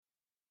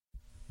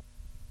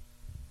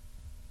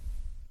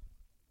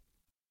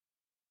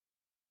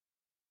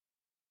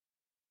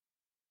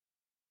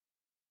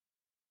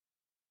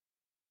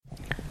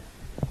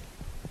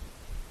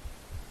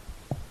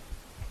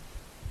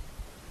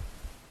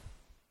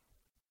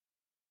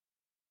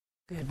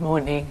Good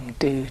morning,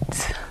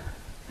 dudes.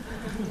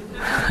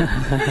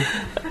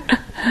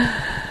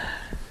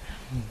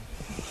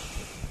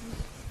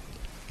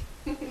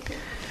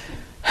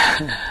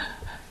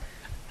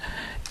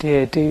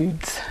 Dear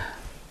dudes.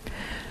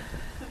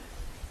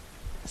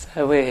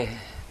 So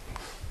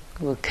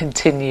we'll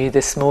continue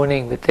this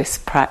morning with this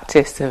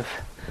practice of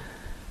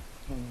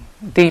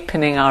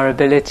deepening our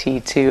ability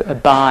to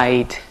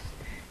abide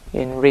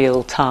in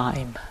real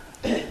time.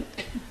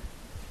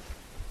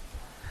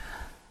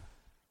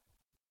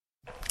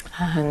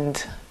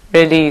 And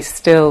really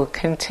still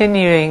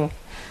continuing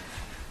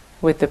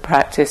with the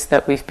practice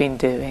that we've been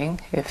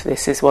doing. If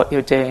this is what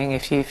you're doing,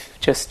 if you've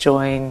just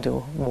joined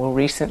or more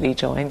recently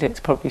joined, it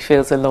probably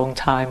feels a long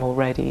time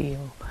already.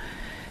 Or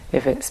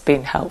if it's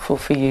been helpful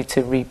for you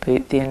to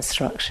reboot the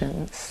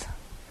instructions.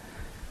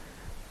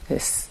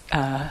 This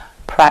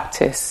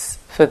practice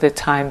for the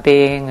time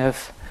being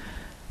of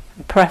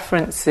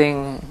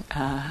preferencing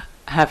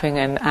having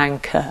an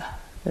anchor,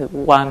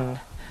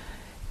 one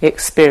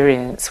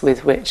experience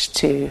with which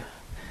to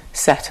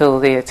settle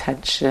the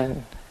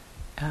attention,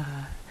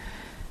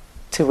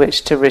 to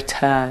which to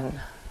return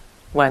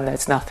when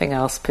there's nothing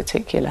else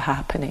particular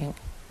happening.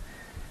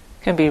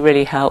 Can be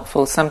really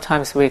helpful.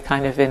 Sometimes we're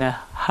kind of in a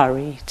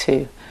hurry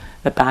to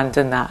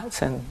abandon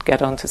that and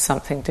get onto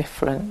something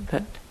different,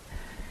 but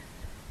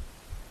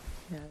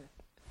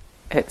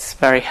it's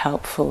very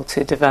helpful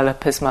to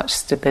develop as much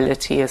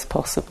stability as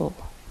possible.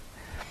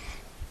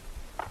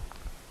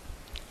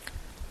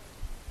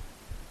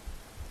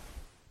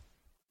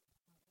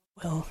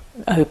 We'll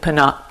open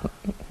up,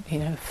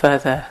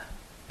 further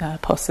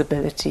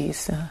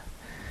possibilities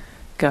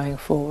going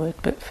forward.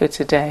 But for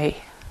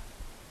today,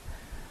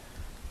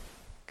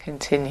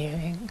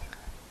 continuing.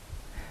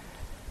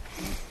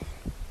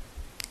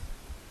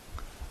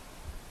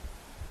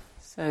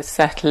 So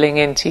settling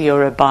into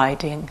your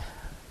abiding.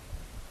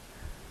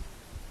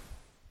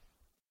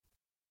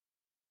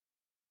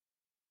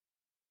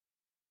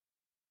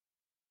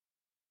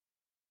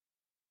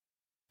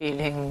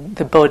 Feeling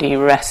the body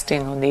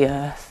resting on the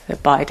earth.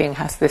 Abiding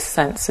has this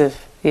sense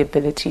of the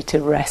ability to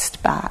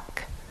rest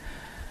back.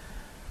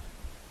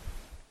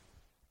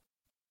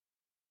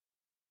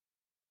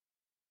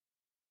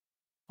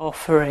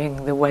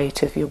 Offering the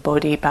weight of your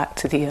body back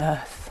to the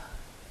earth.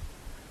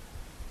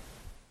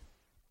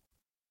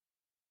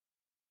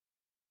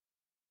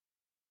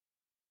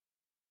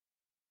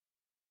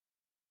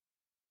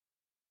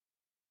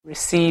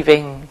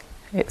 Receiving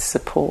its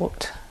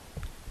support.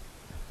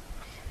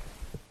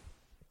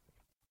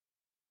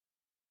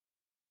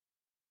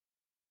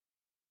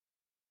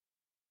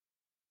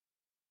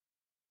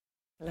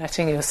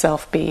 Letting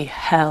yourself be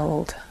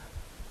held.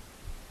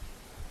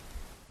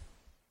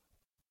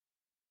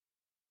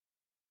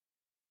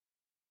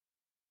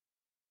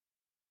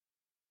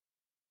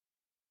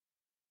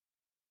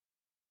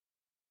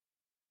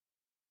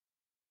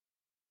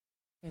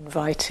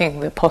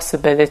 Inviting the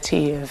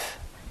possibility of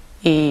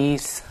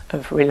ease,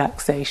 of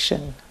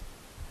relaxation.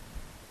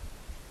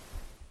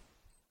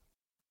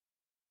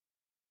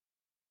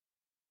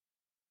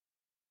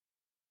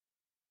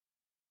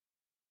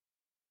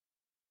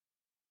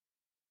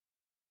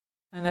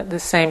 And at the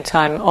same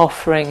time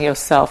offering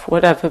yourself,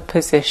 whatever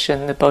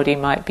position the body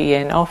might be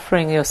in,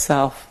 offering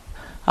yourself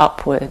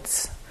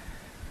upwards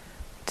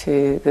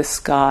to the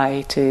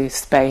sky, to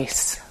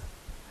space.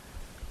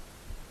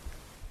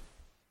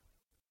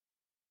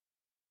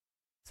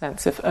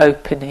 Sense of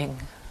opening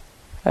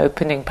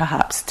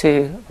perhaps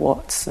to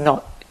what's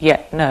not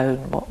yet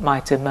known, what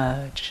might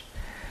emerge.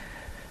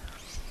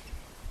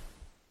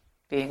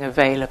 Being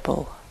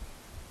available.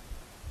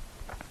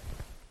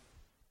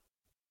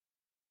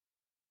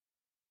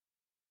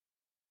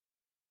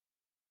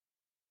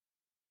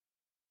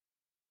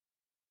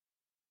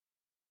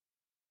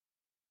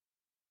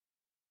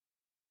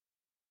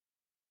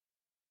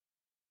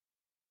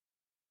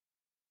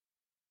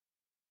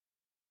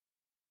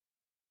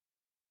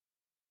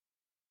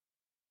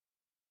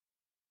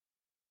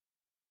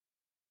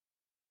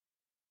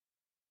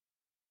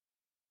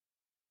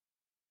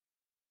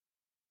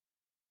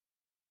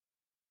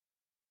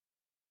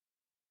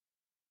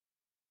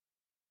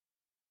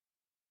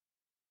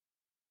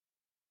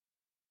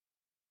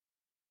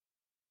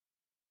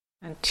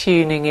 And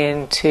tuning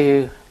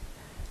into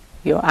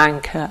your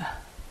anchor,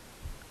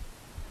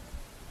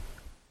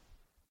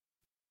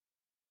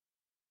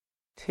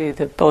 to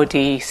the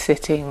body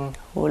sitting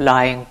or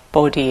lying,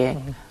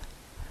 bodying.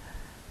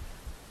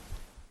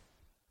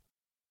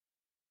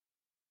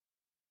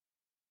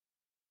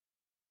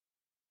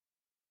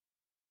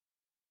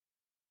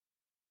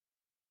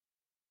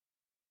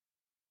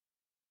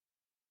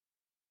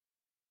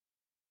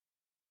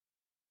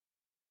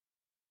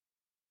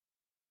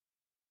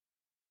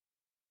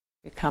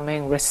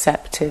 Becoming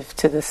receptive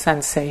to the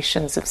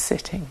sensations of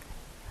sitting,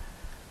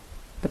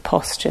 the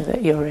posture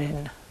that you're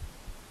in.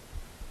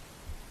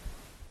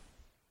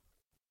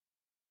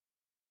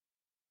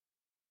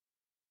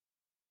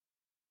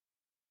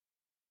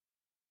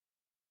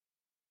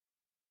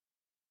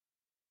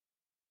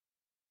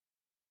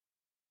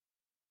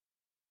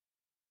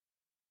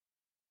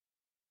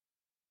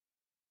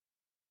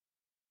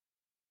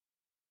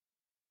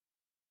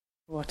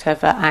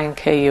 Whatever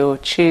anchor you're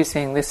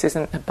choosing, this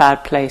isn't a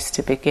bad place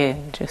to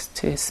begin, just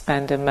to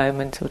spend a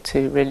moment or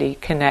two really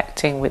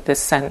connecting with the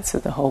sense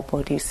of the whole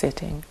body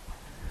sitting.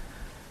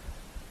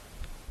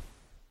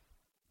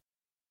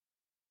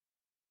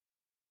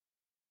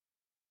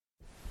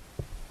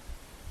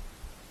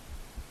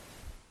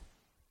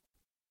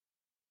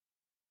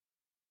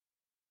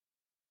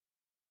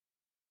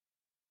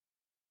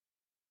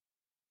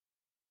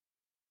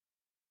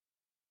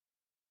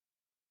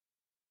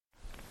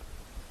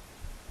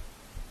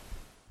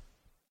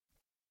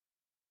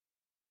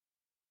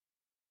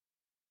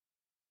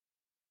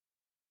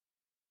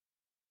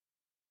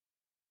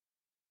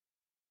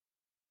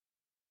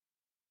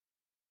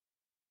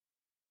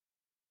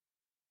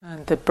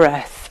 And the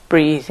breath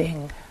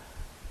breathing,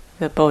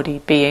 the body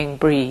being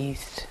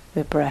breathed,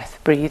 the breath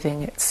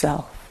breathing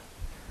itself.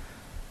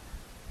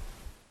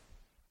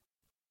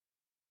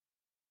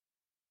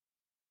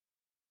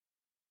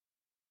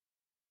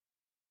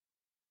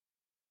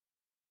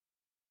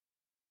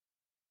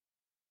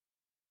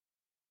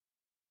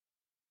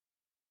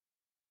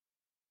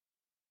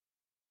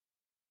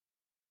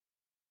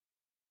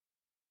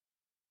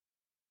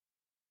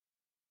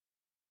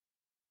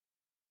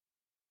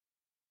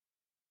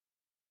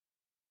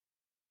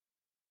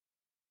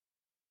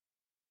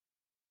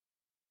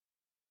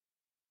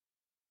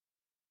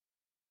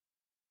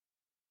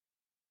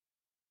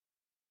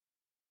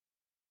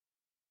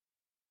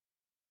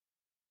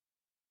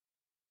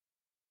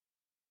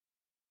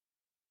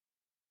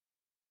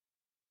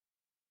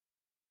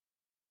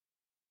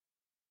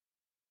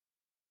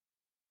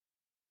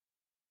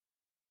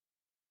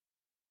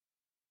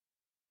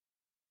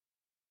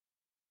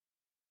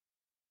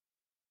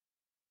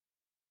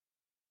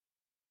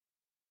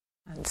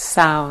 And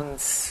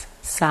sounds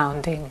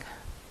sounding,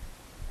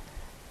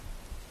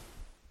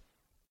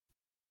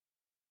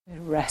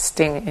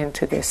 resting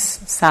into this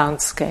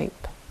soundscape,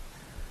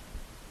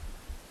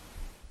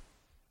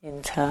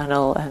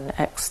 internal and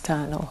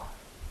external.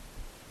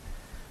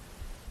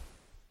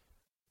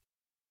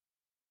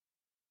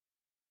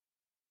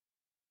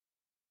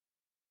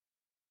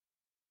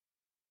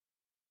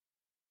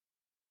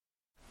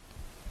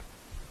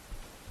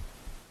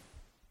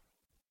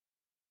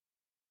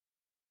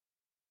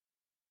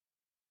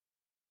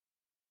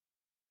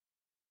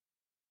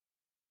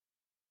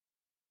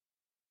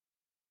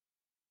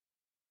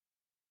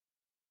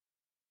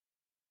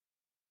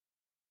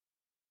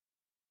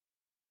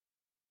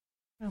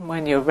 And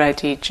when you're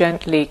ready,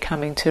 gently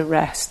coming to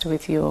rest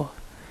with your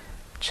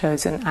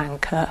chosen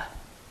anchor,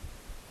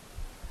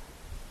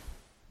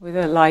 with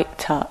a light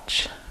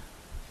touch.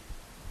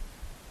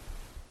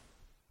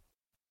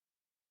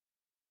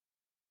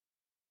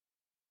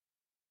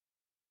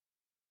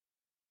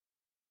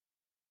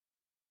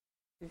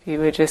 If you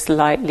were just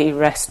lightly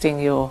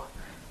resting your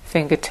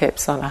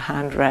fingertips on a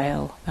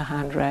handrail,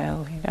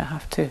 you don't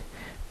have to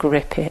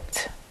grip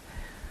it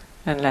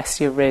unless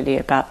you're really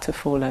about to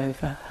fall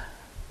over.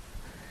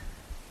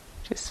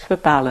 Just for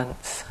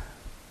balance.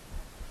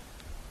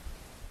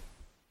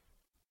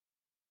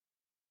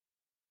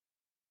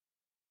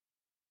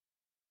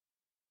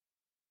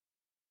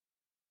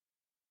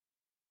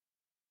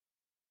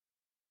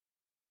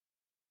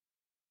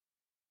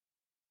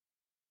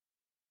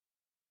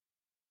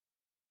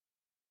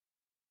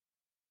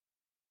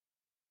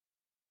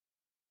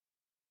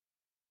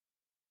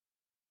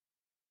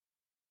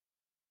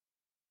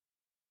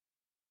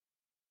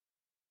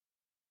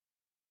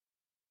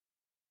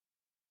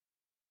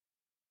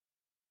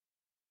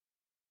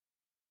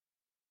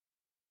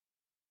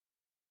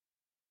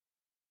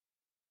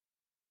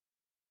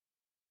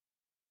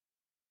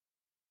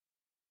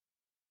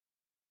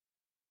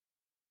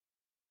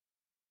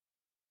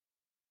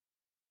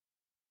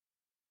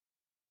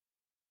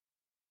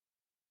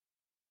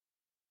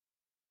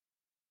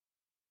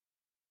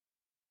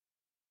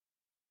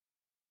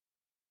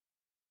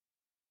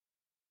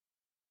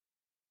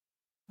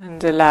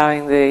 And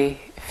allowing the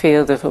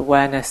field of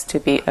awareness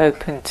to be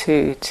open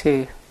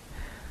to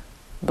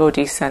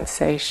body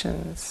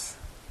sensations.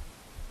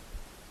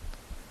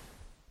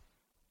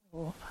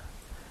 Or,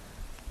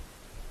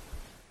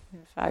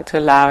 in fact,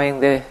 allowing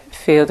the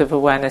field of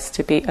awareness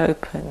to be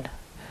open,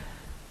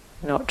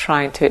 not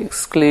trying to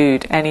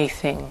exclude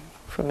anything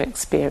from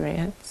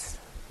experience.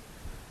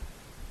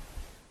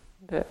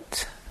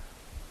 But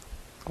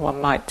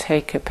one might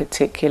take a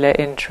particular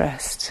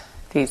interest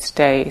these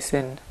days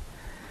in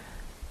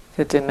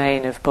the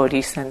domain of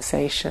body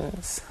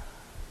sensations.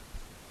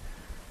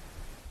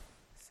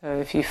 So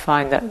if you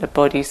find that the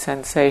body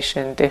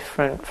sensation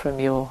different from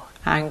your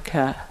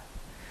anchor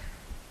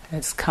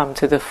has come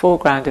to the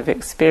foreground of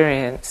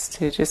experience,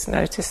 to just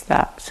notice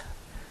that.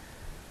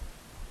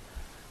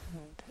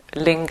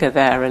 And linger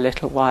there a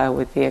little while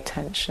with the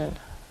attention.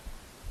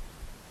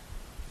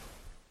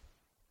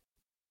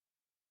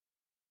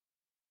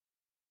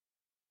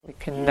 We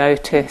can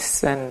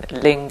notice and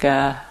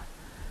linger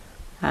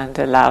and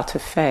allow to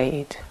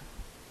fade.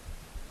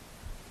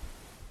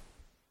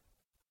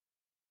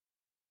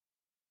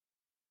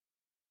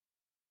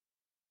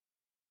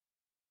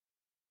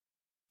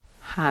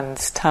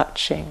 hands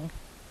touching,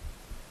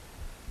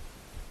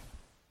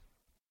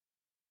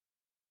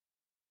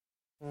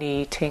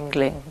 knee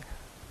tingling,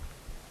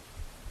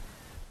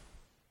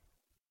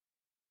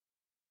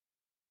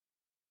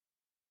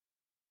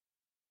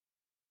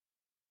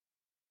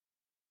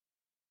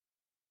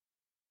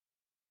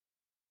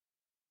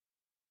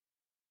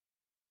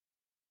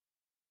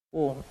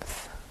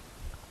 warmth,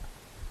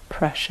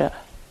 pressure.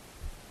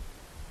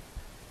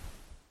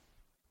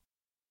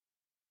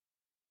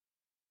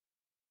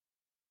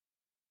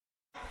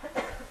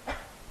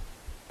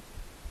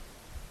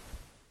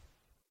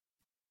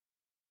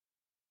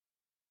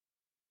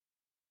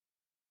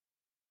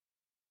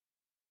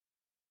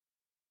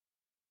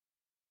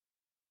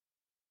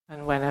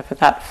 And whenever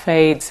that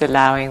fades,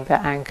 allowing the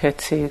anchor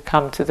to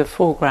come to the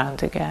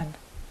foreground again.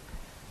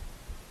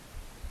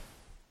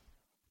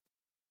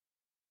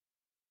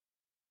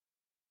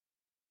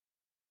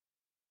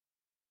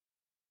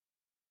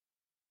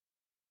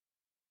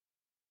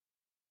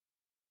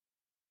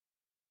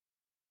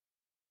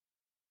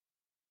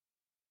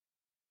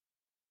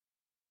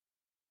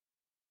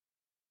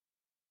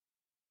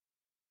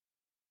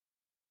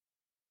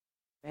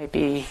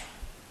 Maybe,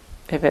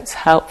 if it's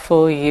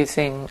helpful,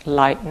 using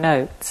light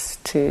notes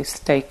to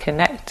stay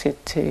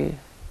connected to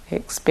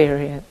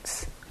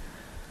experience.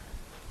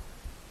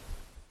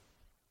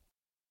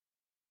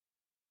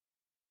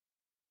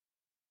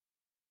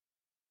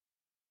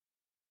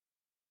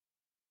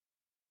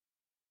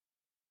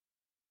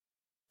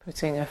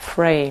 Putting a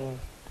frame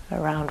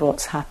around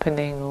what's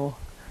happening, or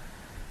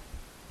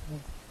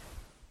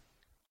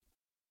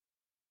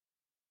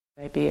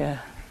maybe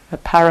a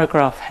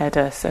paragraph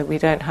header, so we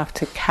don't have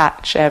to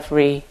catch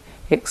every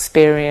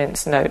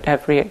experience, note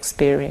every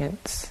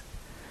experience.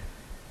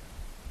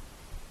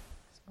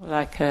 It's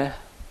like a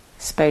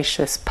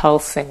spacious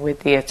pulsing with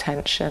the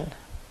attention.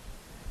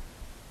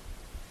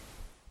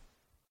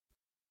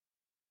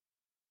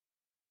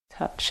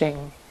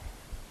 Touching.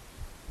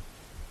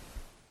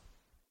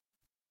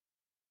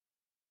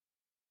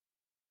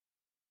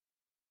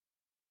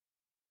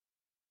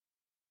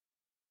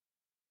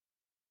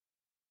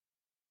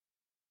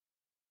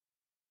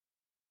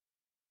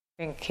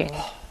 Thinking.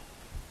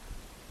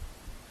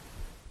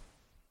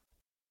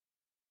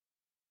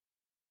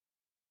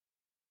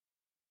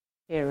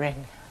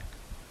 Hearing.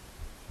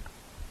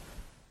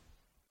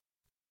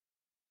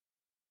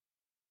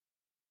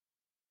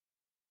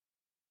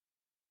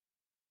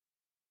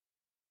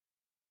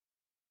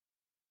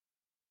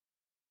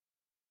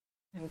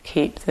 And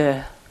keep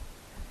the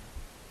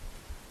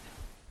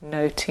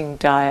noting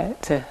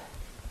diet a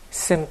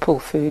simple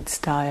foods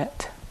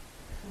diet.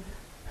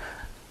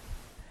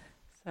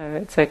 So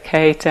it's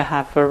okay to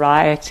have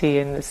variety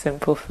in the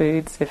simple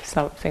foods if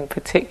something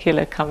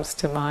particular comes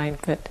to mind,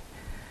 but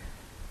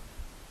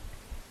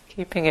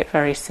keeping it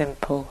very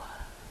simple.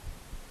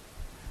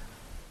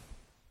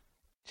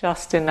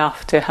 Just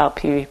enough to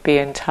help you be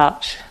in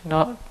touch,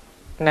 not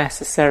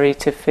necessary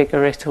to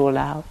figure it all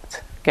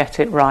out, get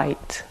it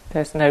right.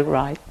 There's no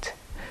right.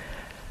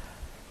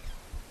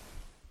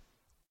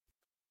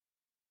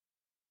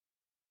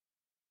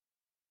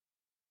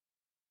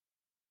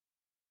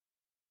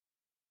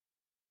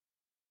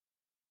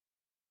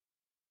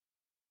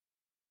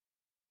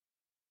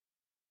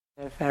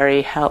 A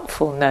very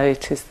helpful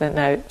note is the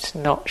note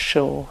 "not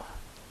sure."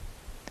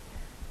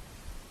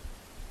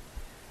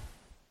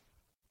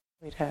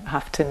 We don't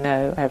have to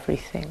know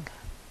everything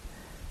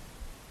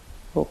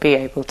or be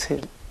able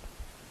to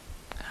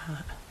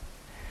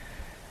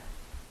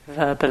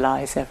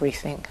verbalize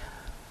everything.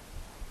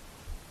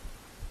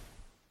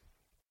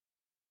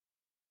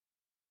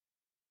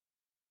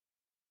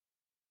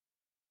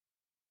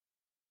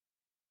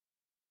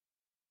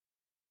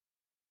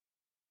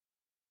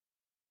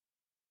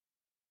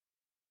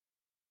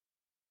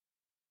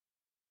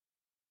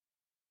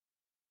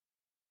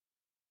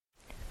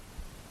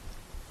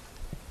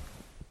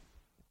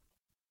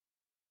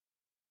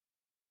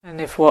 And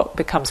if what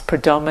becomes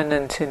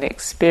predominant in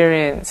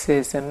experience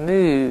is a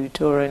mood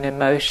or an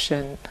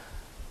emotion,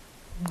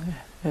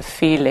 a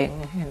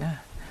feeling, in a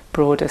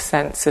broader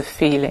sense of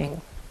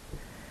feeling,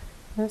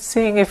 and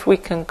seeing if we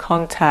can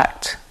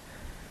contact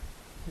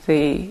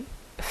the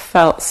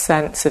felt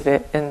sense of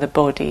it in the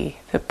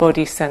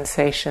body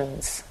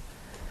sensations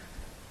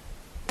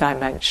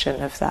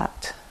dimension of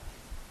that.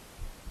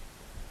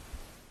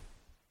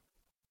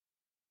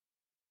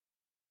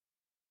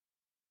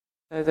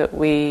 So that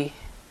we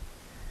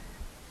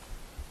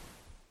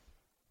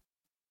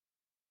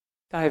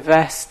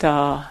divest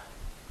our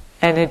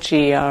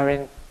energy,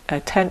 our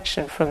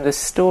attention from the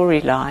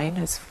storyline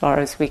as far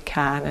as we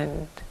can,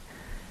 and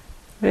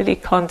really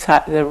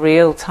contact the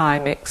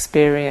real-time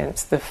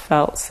experience, the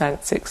felt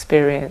sense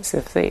experience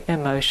of the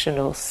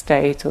emotional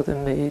state or the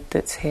mood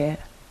that's here.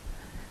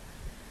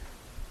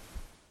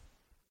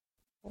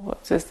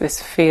 What does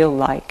this feel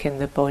like in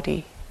the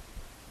body?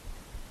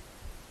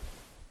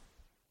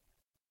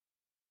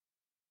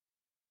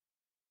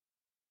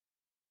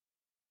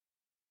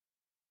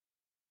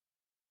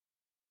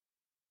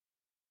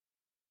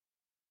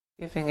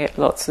 Giving it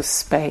lots of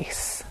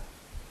space.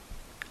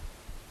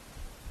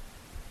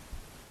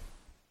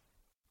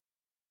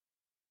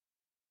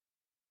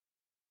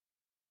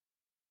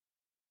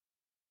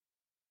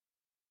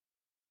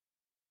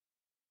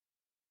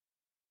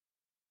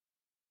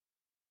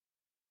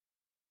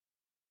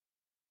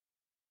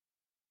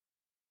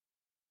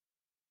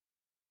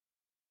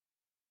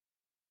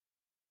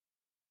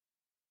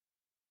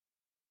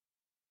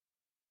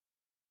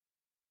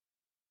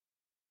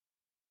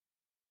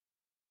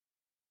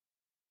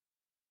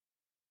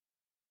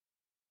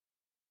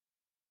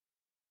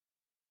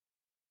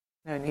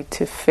 No need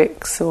to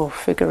fix or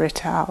figure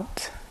it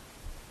out.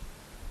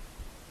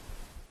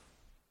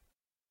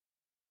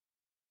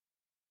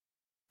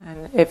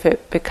 And if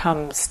it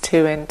becomes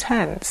too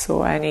intense,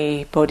 or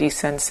any body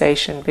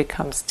sensation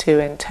becomes too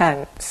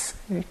intense,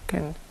 you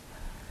can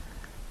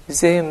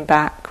zoom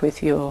back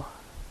with your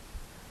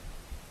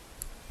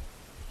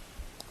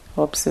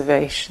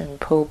observation,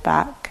 pull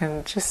back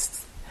and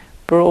just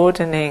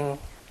broadening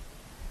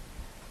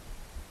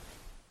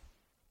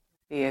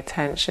the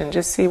attention.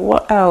 Just see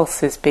what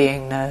else is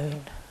being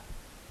known.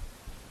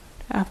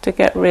 Don't have to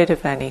get rid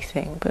of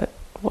anything, but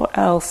what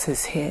else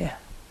is here?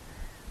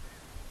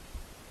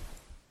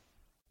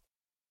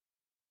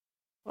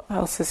 What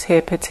else is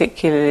here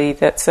particularly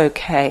that's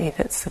okay,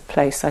 that's a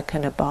place I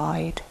can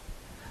abide?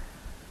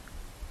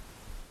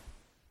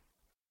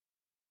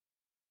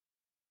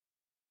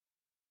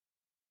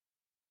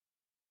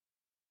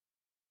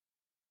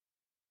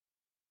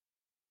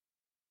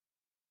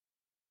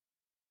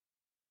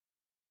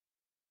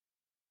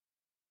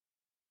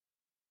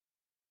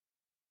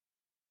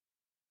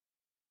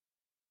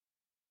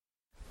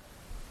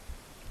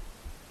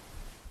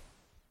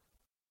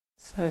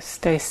 So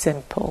stay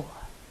simple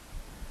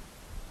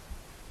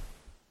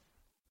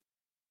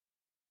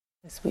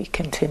as we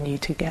continue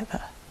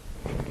together.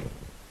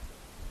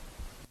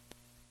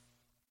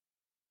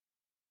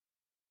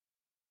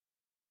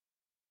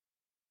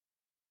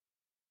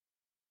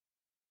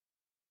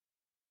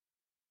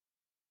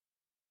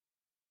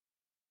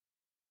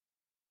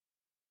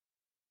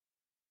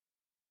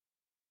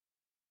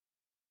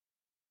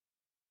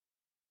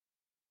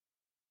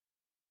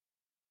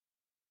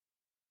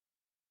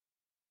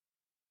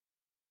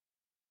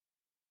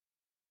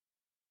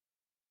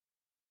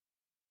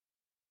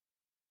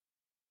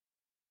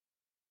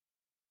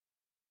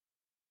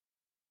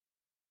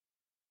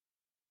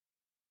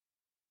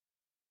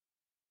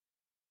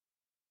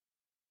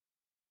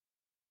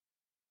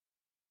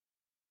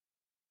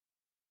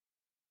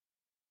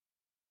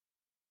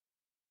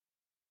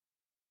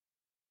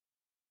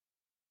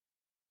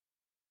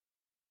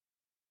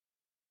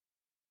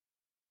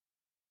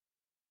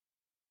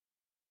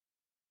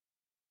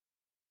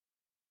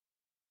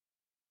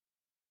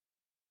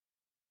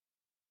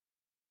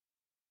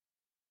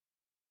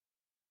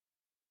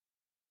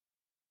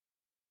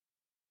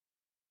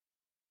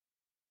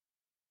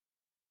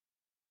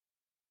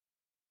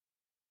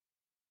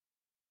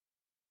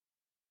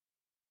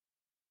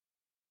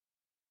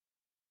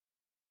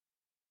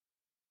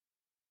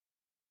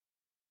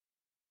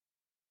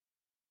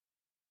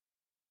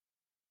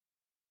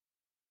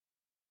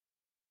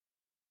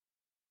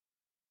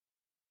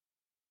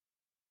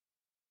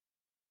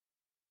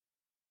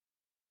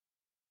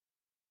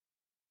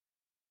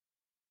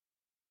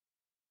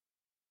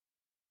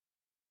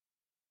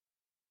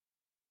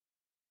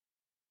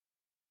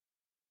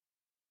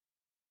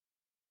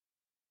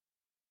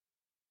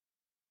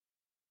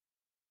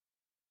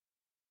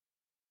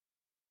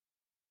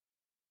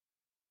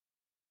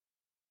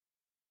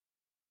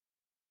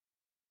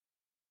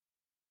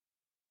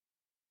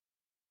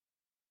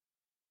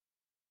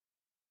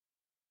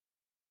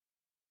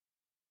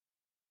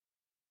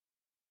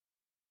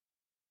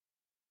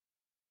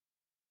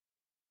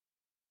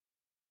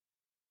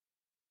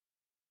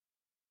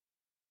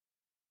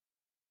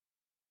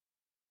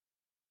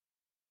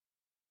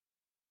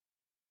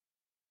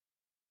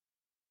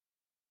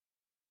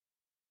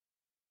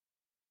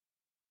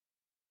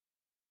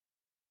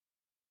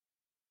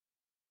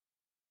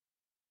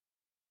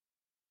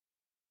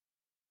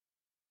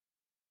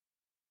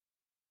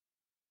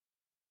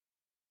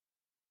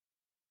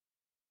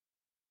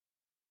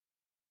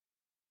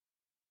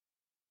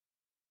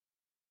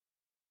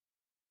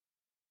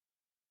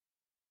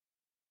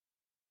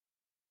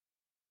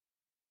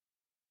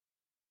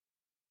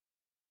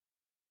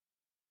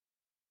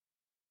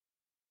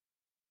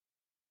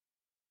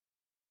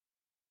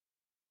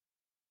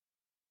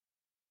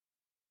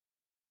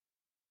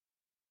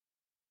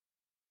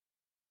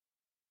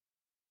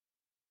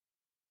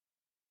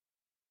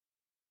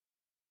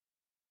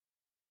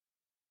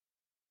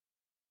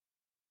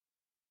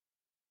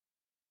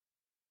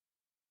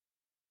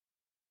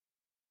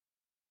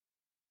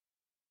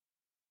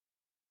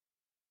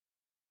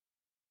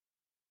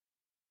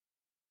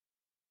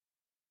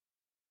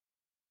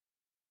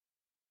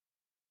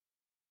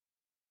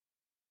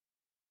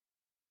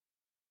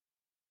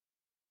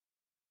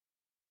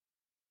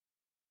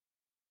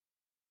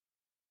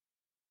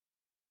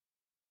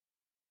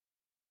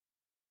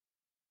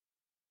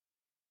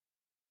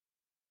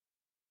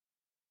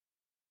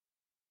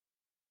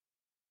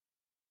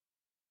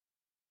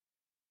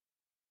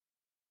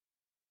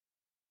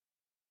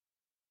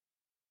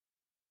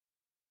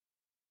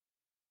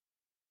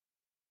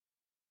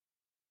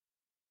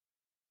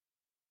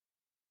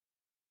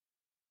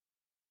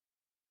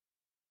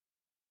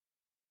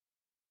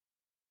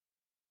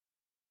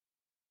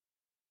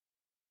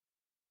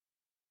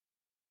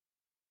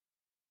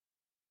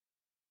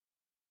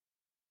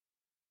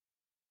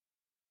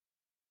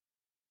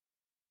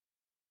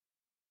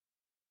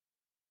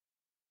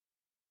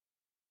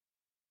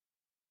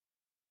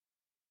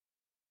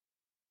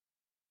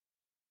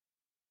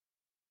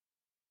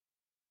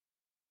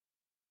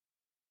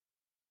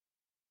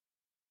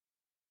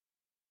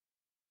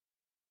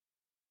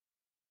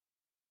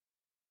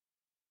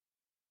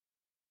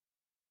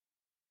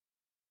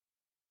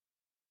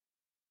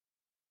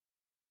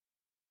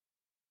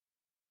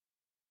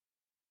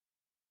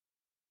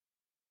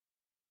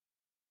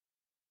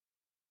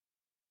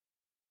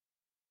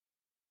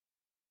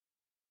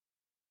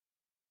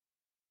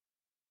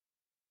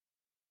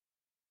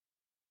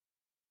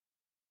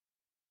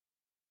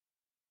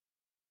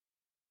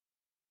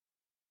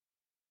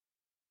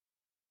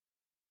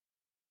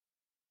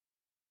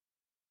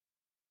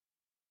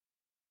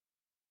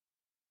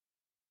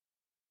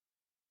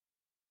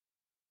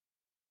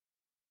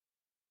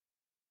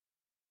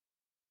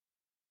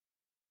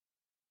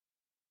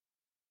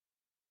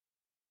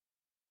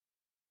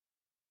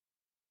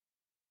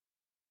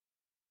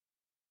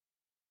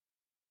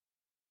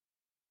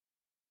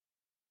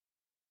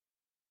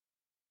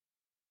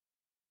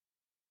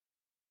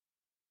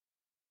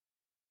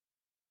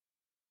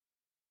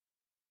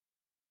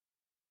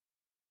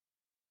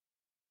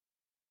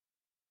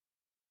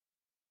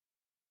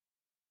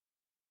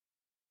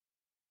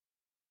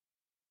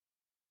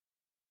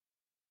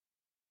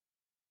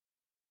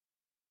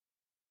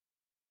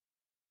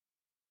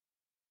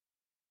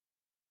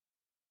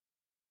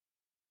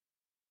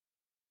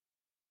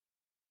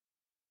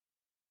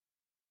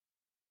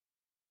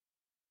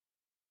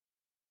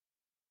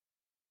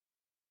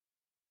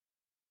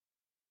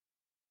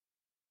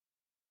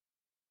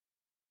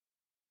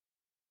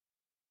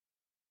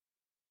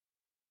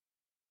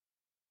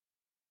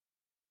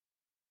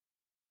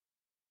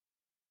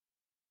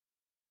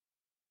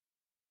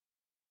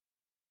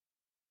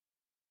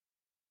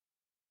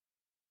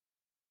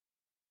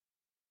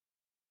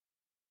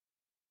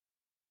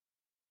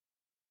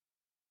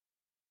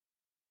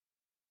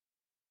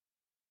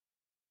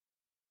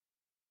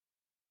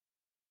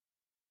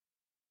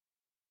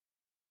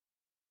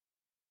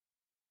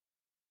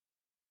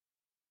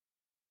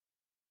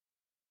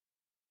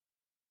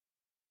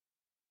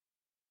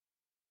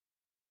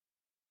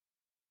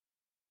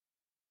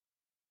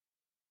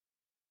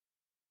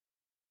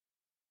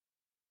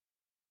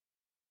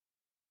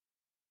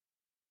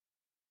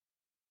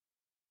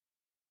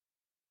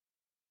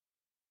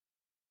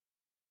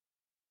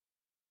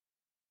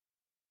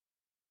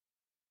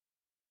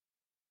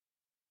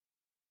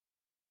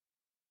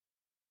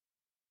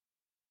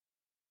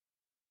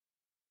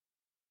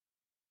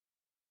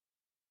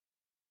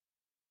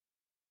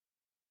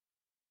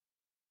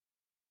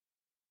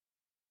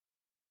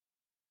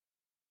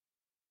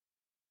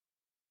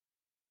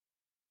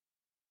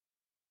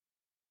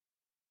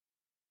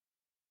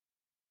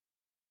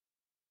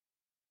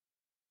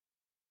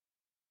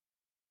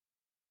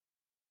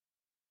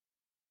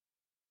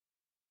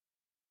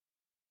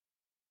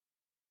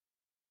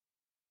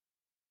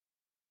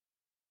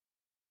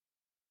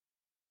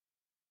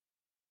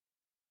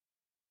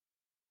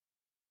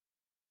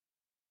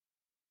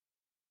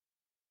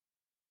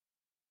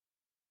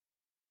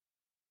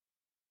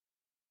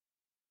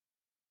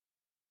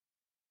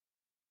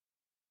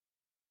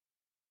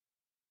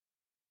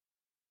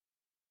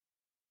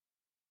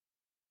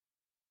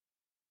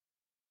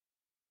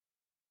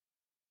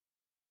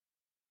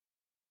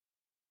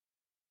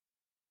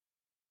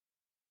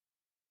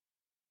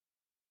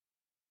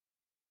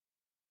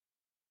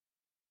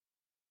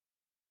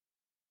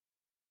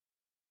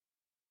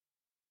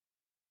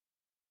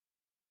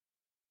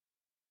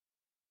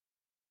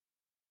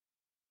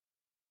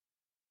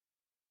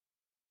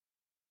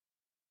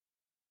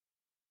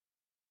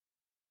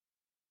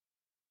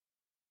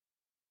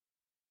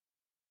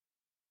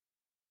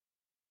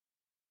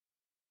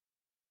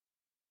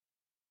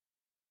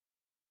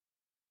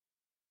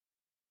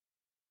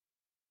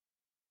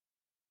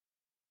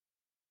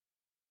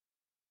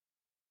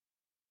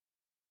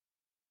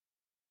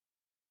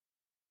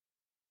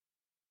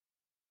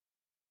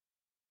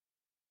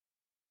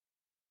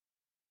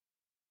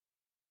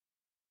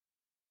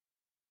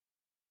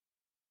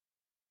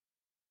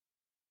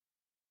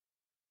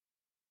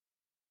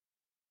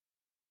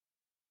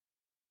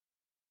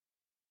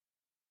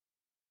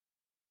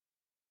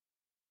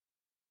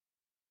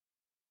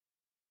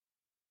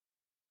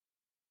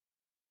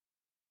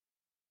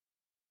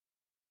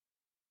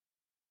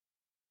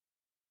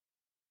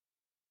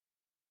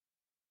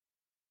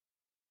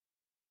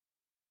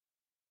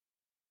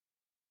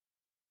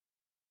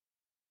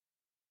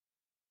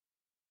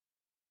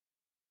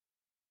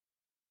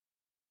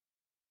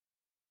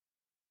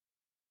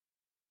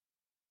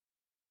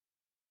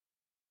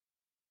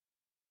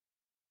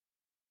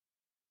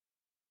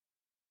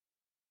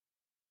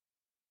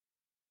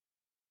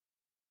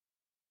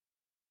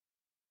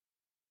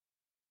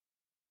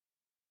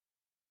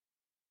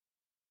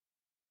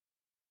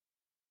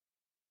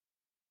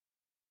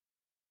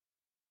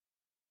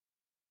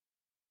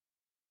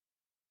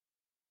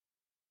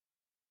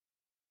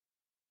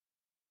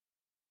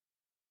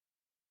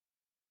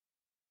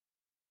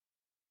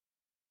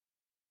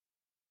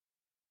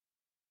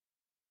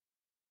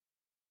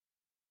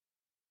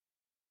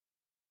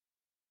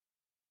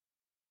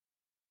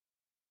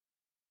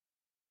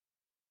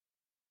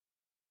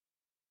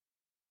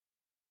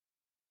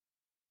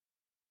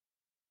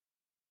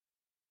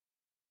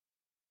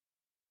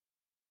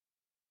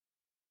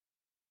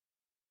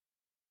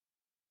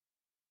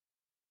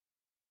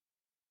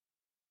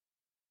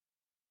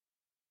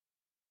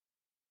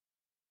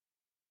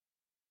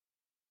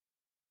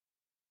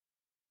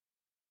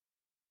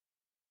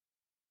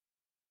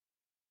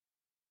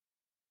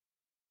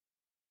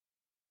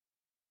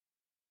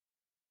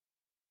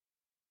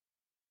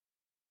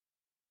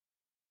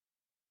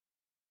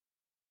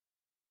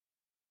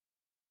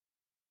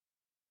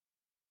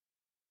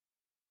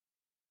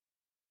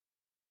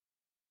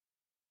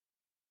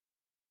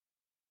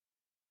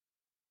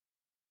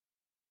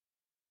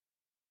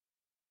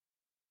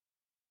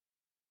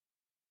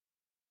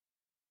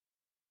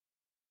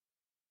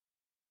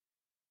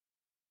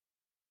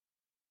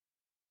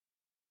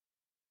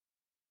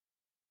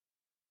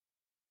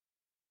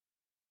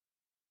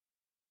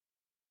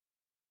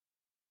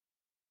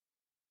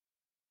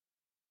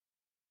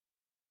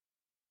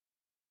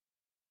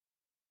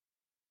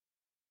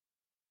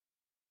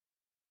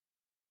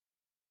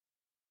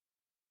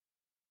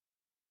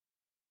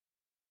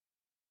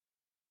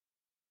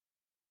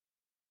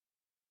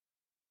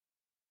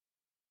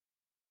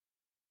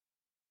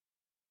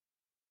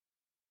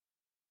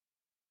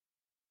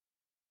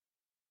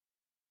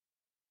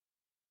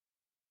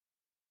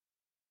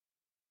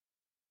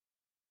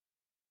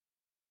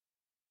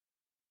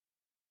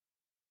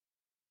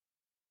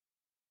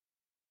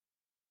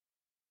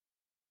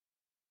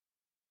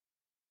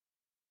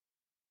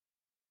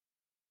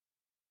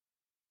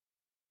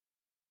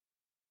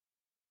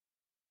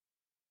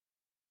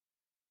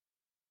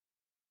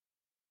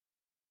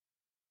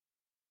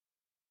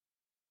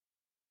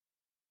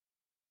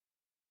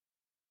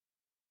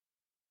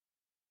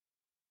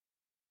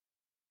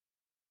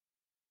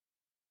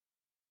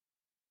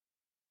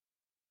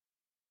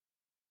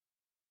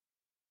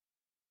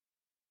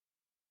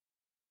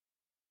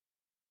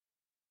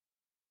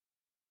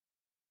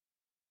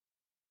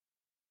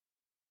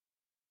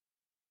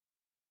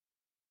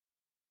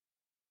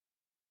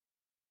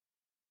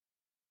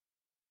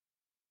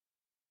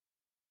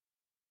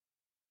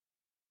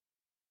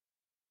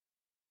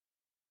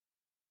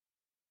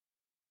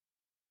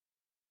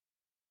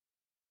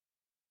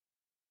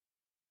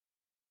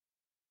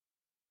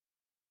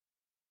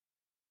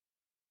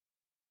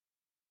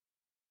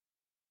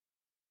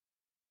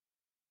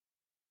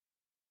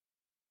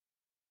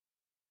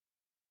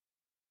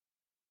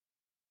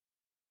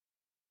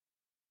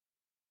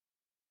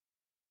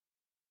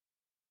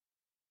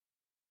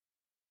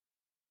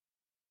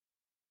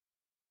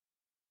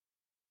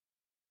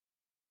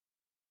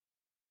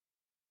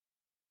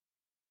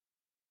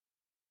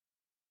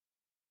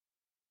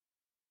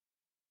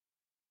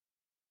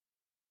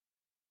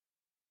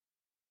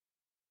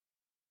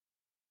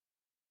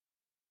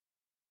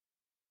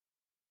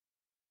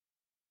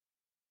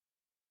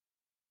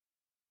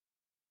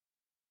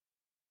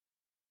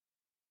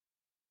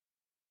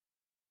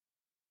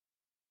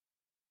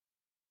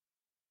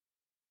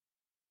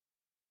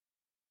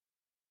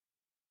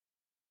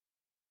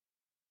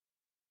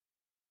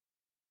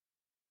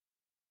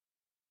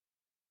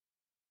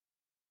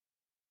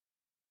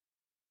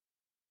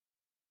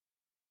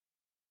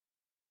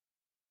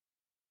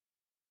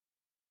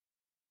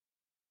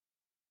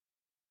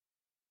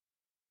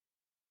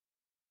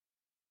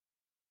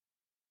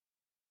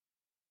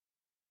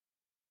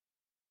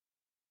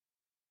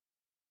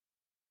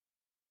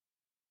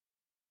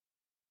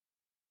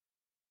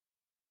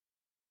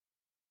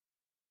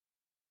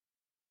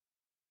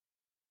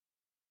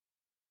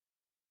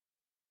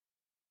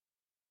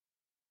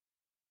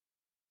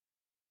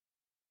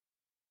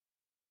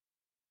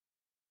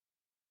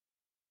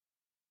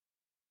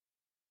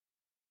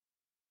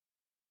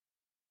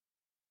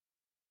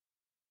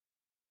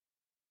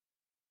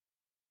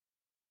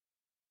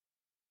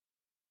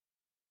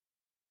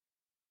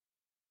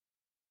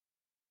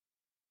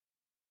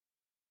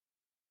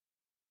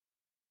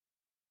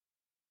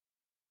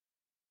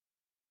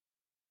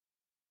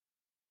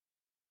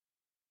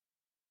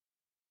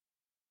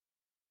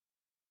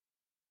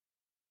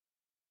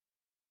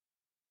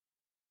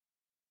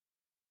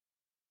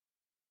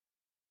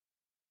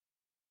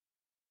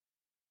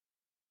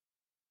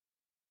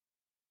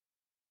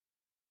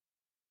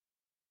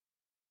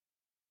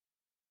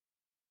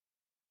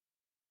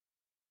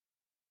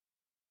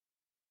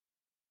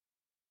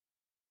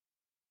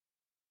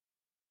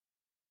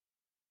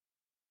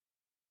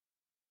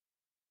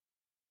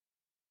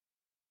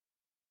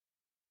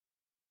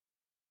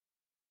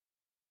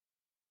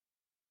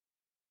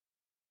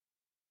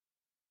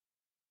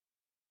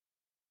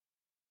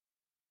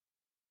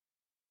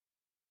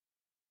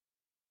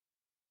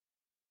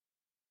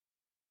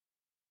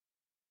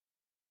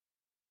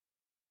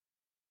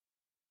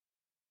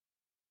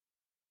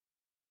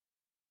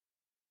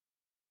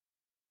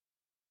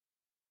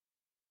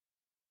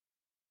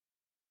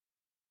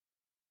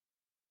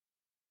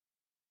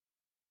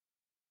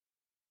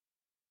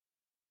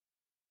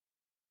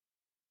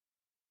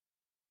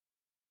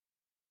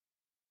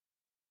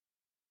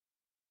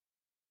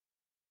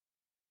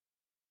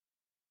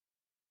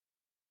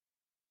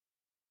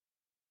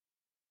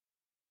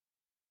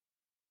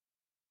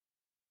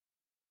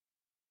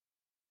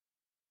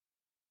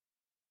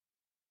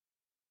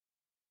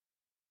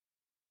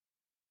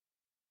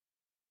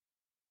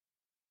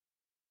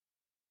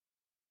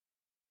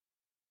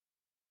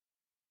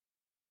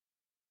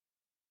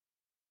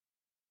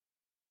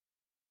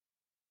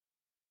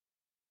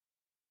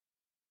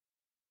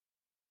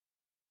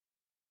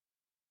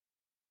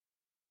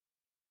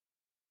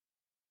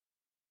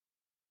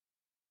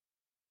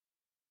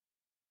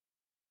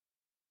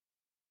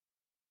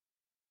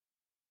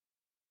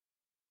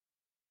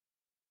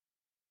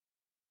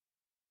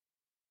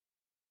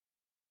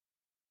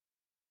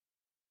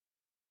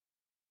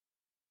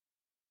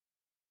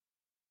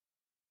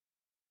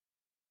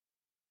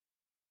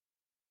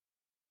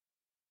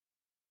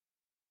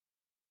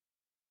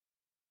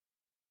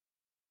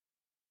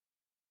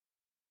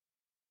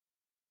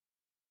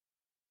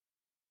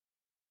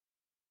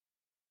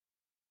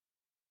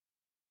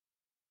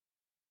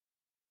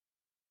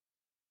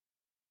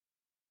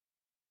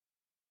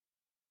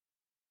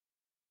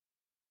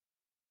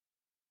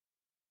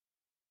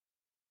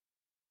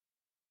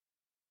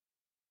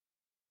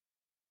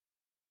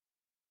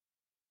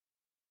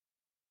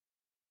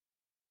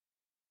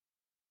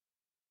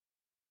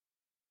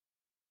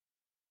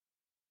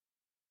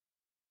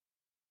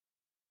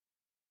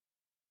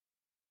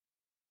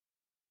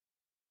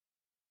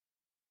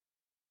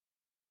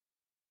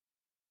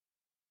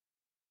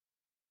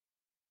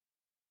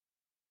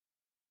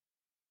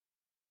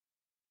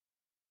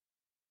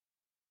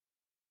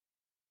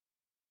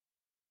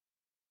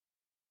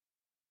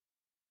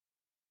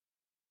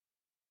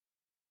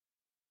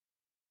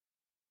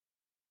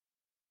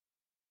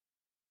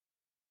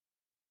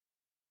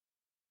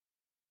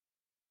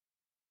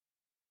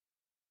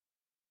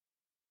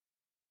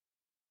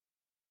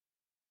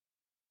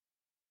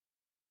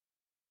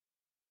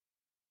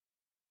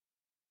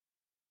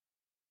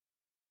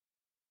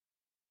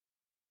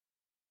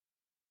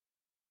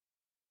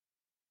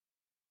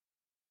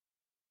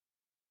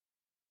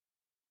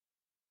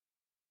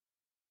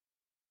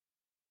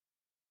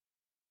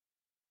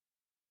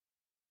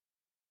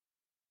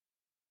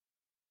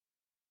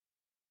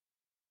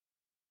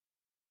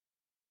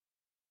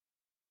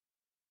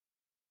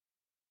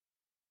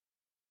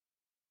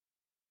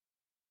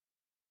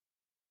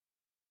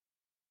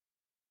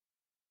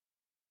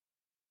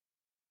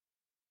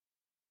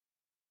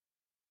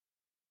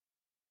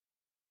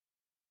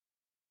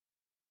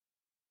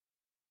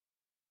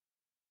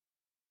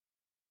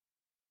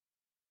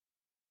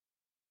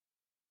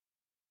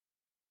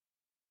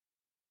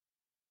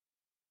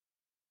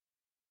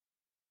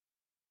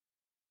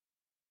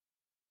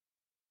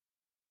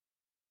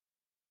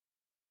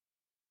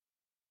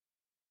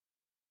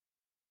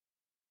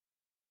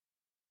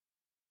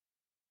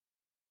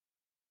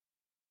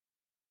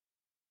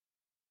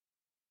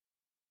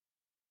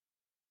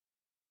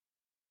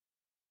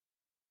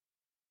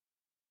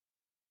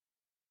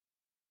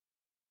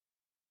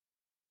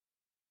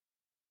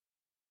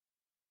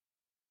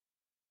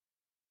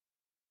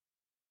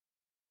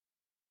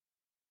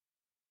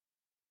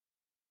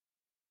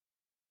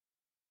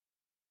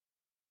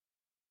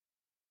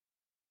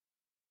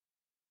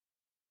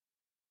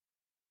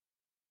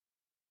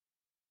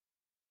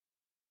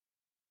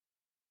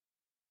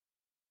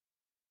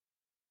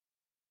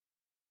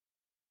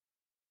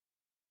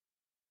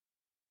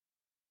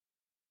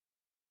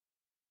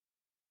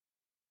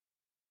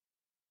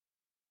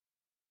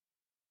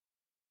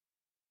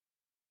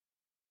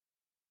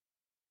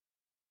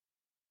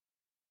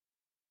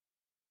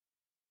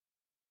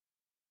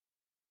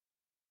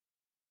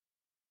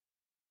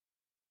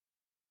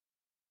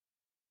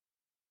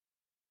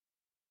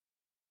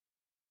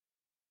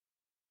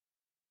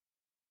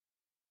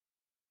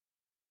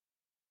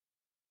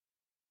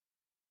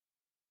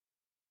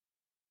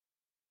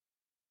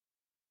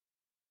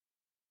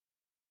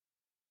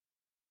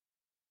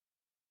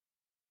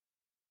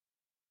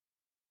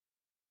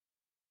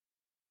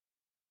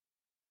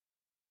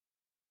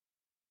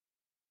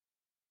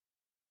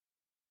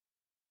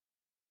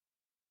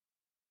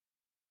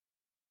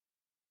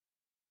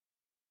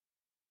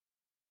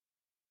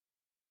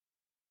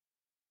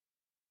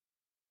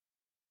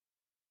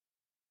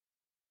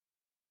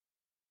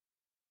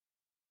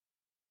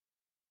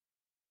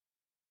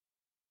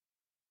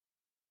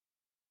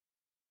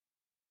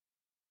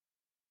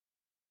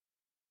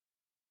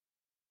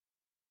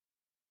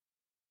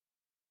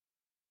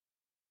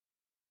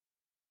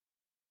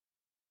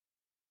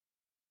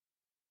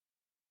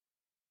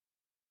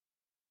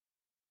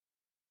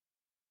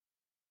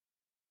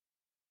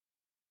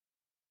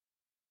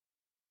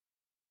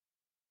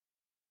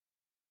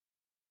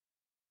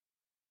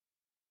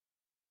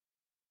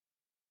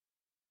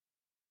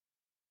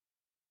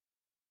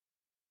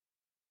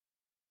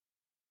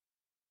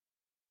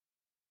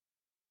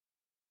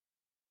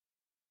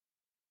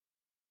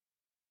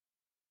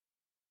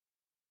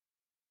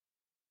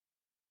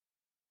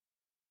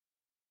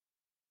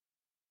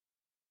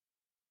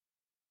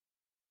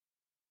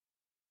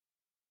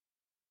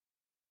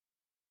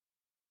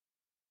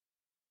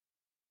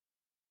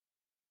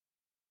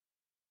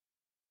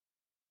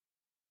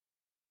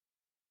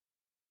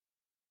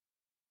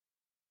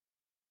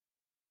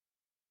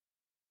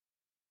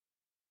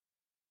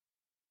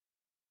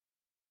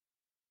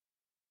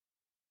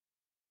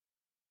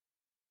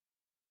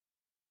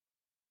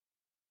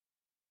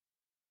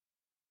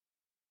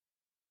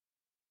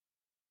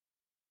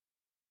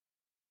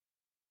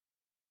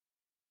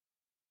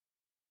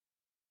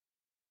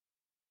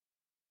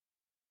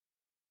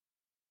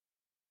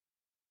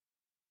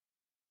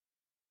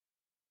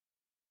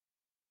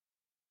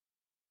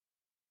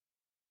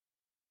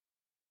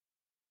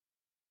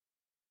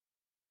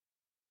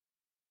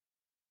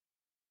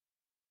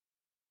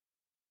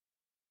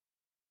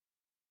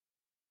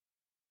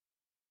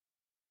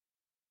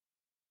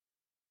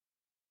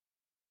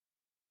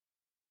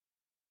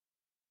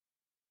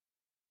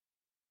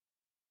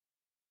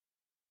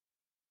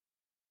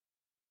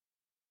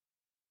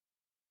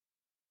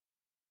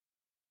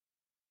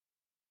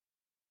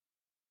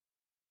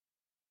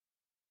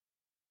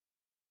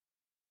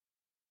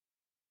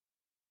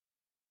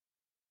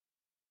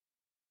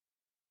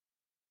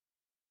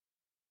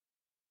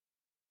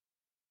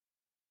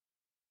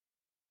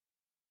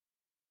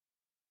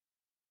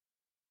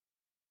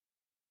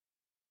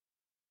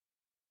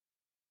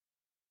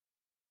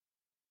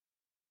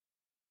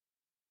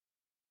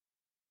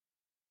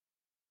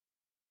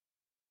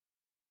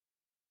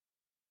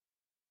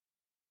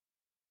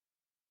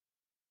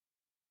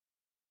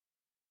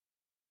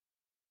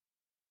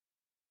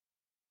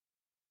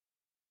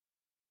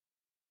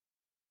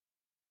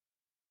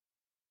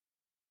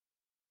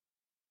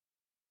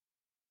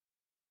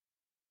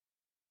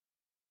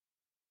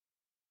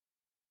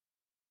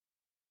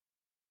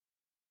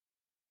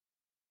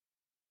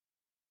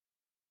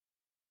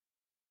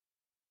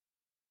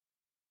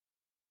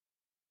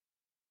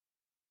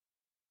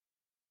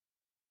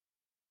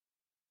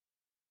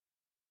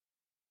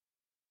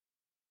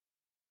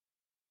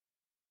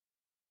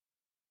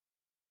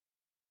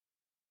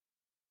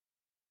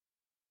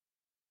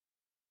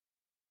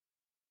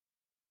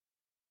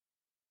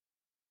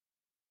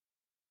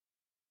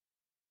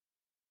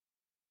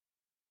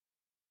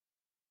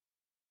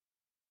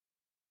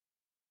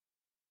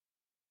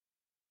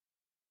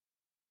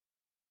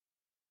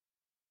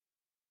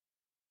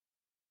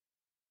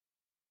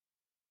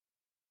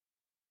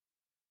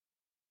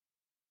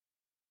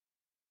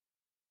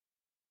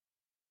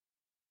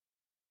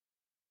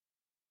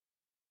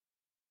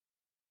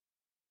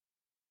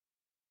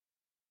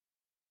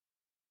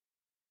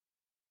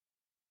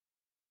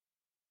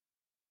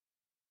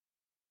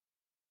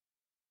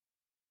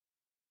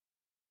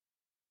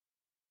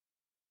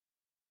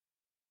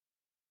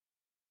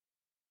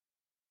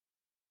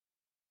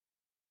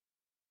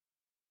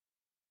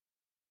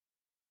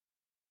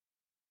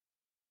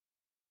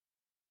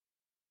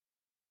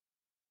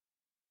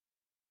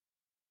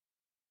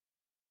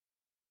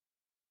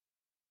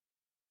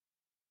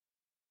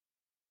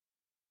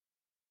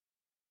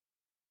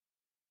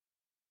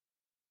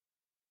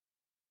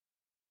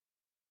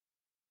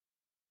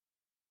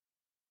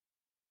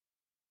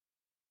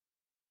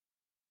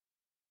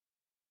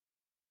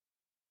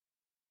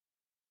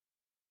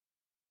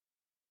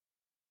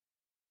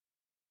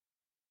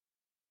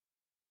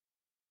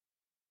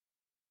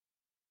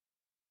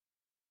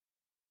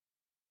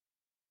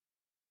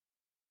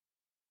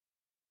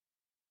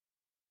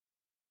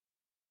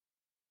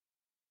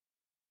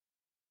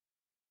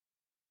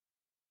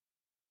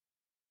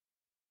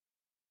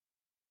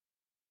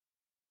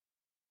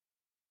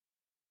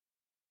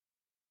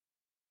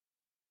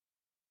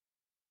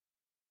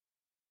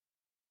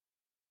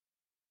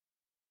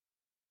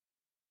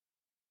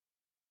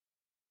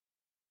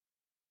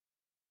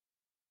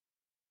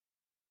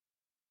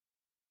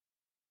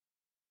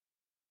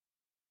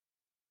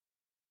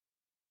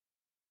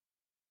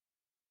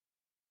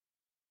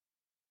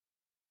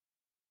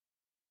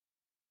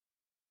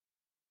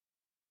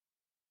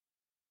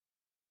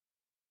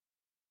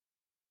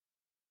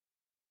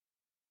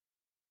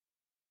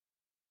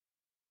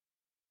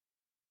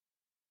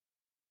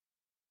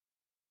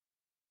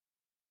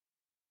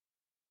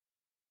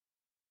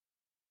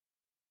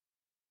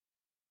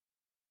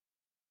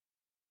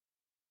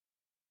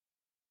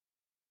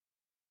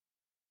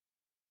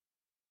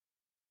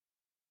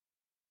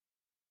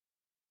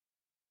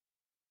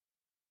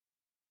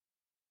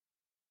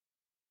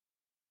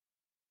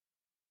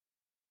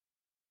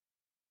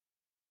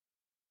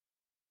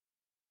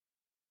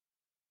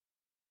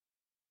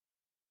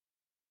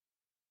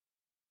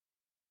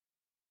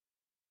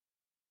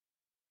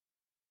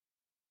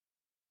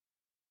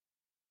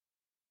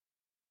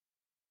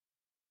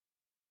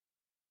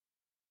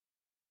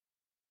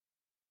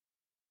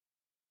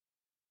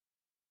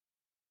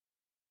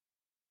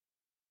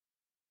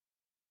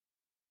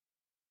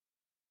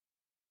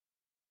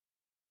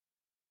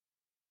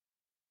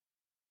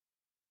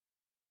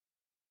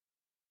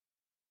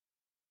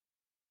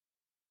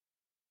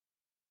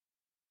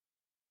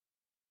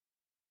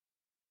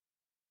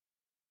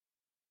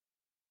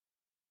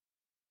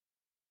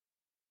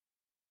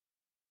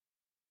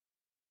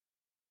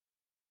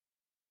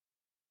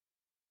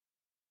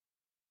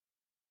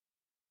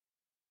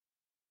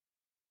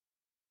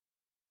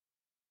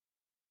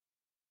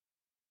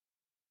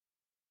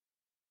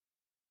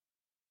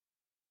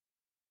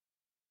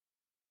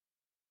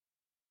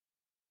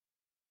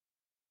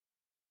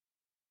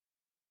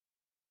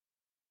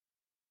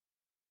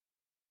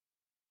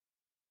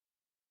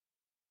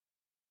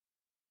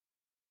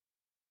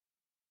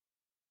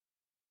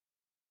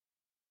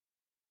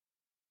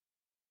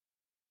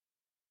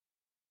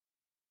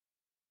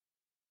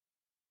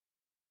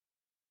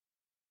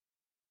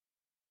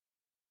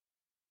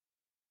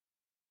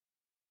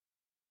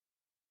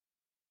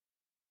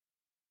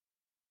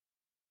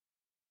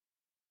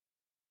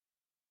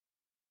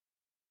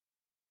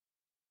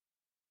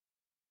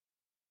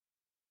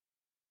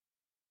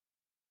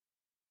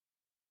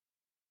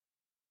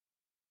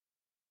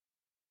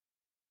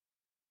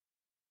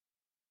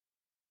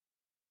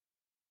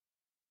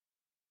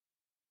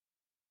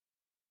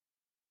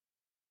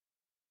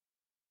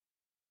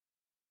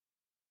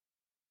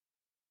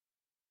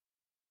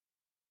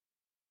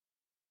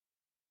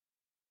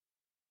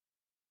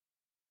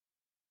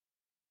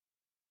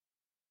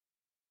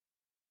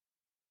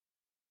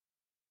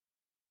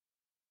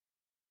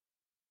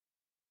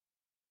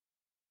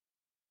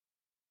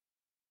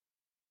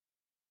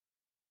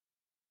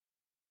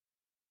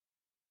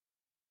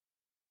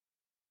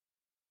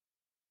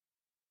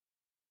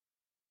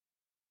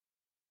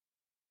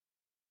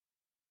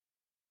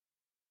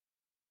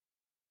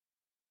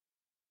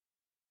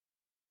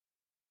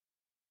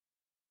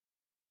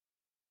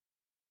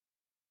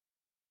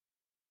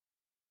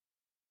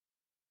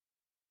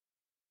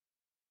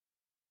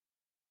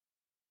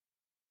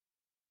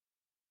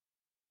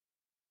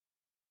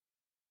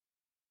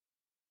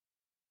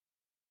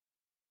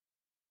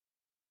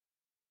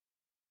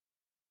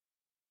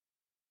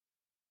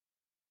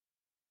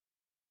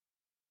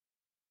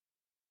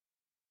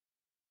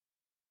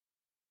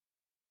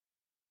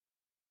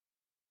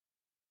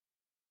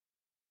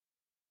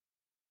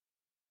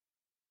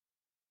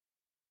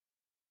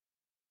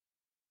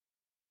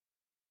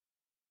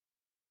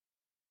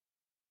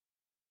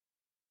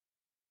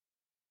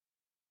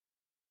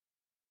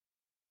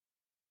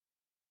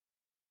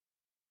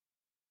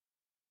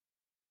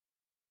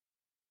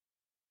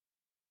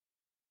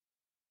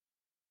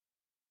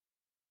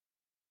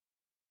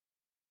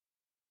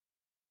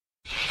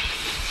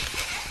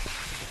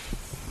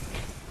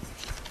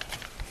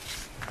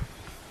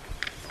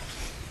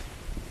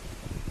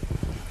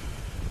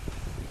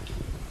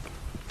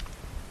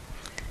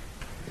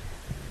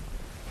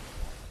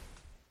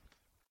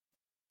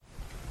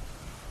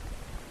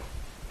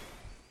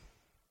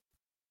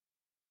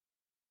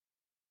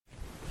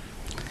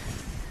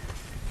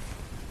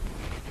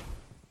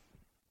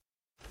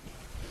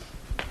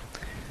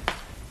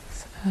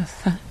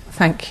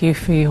 Thank you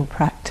for your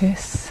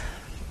practice.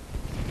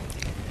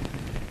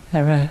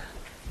 There are a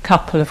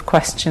couple of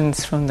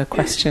questions from the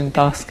question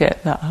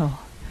basket that I'll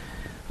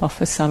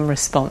offer some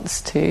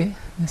response to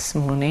this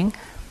morning,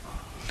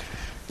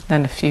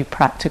 then a few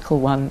practical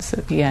ones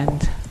at the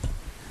end.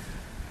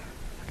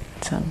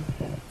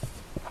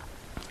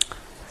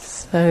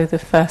 So the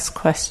first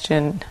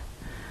question: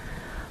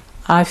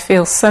 I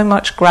feel so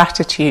much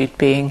gratitude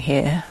being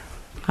here.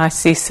 I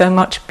see so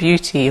much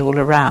beauty all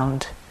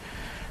around,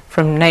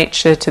 from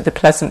nature to the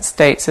pleasant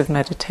states of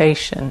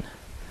meditation.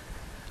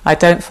 I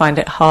don't find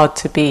it hard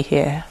to be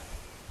here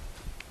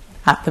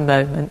at the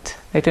moment.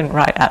 They didn't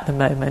write at the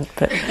moment,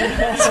 but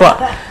that's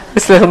what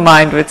this little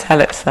mind would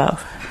tell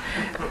itself.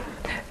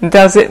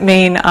 Does it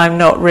mean I'm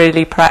not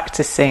really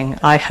practicing?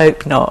 I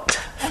hope not.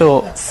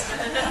 Thoughts.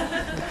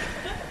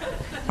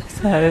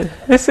 So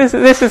this is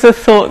a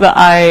thought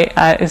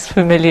that is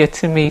familiar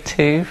to me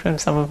too from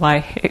some of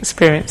my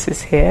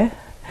experiences here.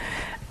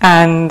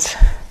 And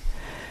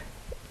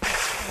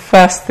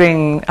first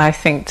thing I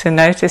think to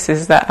notice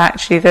is that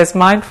actually there's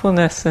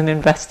mindfulness and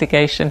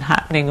investigation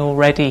happening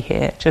already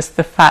here. Just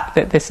the fact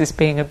that this is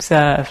being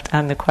observed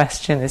and the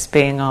question is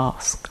being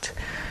asked.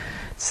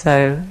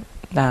 So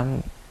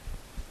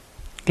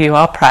you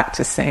are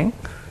practicing.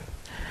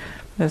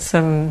 There's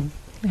some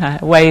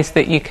ways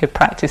that you could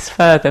practice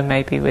further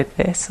maybe with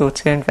this, or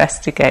to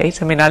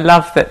investigate. I mean, I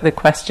love that the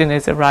question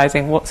is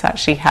arising, what's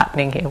actually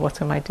happening here?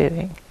 What am I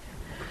doing?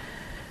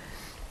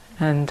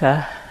 And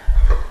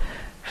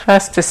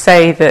first to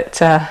say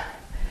that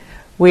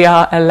we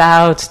are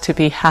allowed to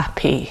be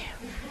happy.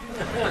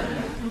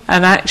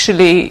 And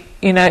actually,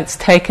 it's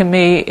taken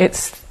me,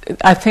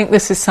 I think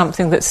this is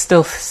something that's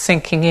still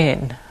sinking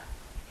in,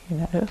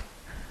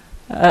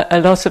 A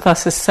lot of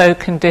us are so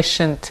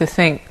conditioned to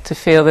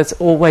feel there's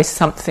always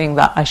something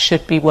that I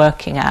should be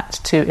working at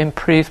to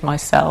improve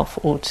myself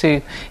or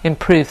to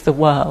improve the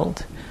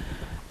world.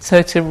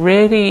 So to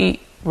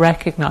really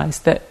recognize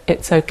that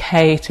it's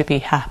okay to be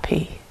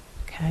happy.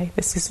 Okay,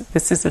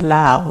 this is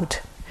allowed,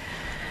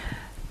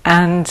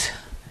 and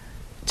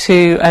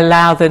to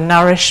allow the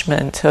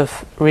nourishment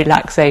of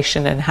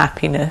relaxation and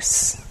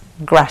happiness,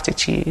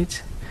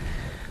 gratitude.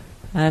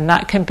 And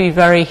that can be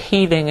very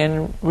healing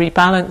and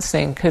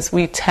rebalancing, because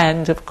we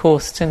tend, of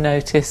course, to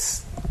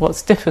notice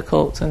what's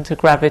difficult and to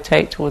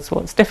gravitate towards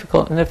what's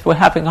difficult. And if we're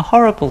having a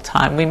horrible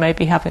time, we may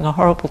be having a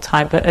horrible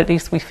time, but at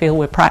least we feel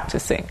we're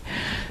practicing.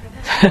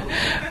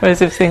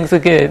 Whereas if things are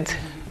good,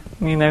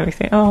 we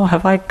think, oh,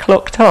 have I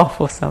clocked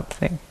off or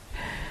something?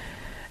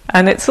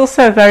 And it's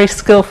also a very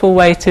skillful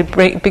way to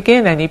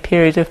begin any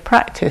period of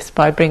practice,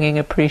 by bringing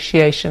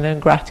appreciation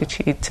and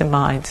gratitude to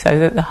mind, so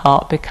that the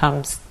heart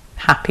becomes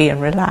happy and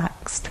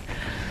relaxed.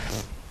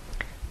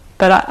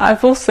 But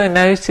I've also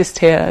noticed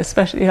here,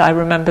 especially I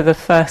remember the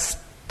first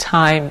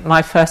time,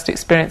 my first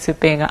experience of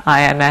being at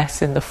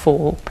IMS in the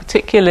fall,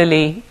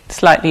 particularly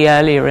slightly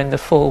earlier in the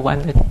fall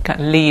when the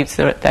kind of leaves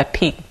are at their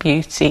peak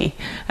beauty,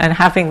 and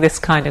having this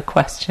kind of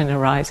question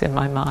arise in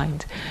my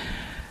mind.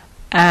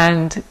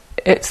 And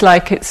it's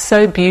like it's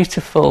so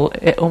beautiful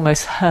it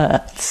almost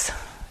hurts. I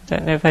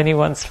don't know if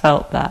anyone's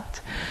felt that.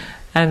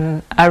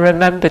 And I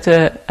remembered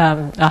a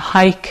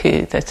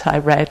haiku that I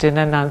read in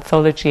an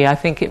anthology. I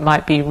think it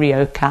might be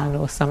Ryokan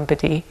or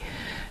somebody.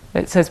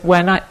 It says,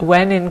 when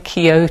in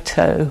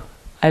Kyoto,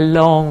 I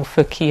long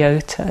for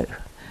Kyoto.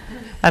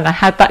 And I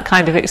had that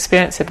kind of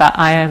experience about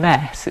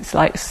IMS. It's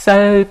like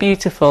so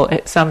beautiful,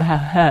 it somehow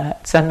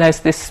hurts. And there's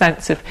this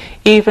sense of,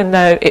 even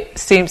though it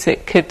seems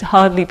it could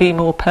hardly be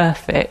more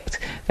perfect,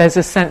 there's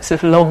a sense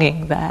of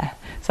longing there.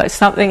 It's like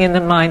something in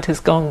the mind has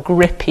gone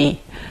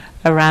grippy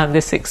around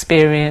this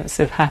experience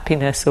of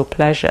happiness or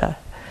pleasure.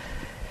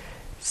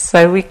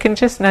 So we can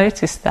just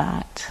notice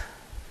that,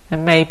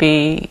 and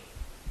maybe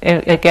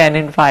again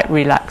invite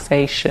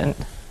relaxation.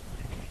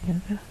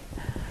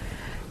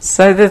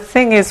 So the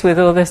thing is with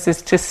all this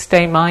is to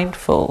stay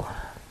mindful,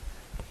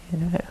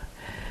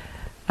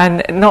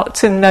 and not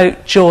to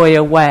note joy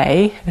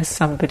away, as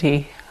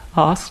somebody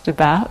asked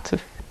about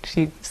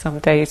some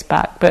days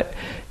back, but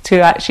to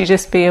actually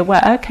just be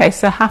aware, okay,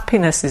 so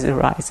happiness is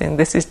arising,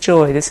 this is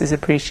joy, this is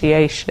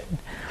appreciation.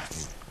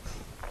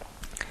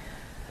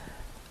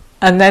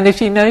 And then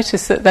if you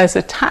notice that there's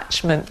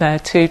attachment there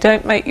too,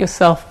 don't make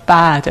yourself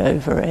bad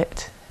over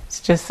it. It's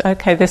just,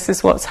 okay, this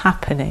is what's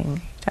happening.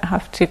 You don't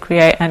have to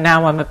create, and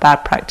now I'm a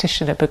bad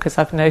practitioner because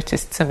I've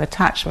noticed some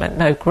attachment.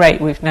 No,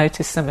 great, we've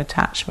noticed some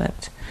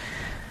attachment.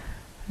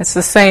 It's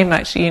the same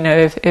actually,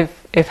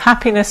 if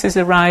happiness is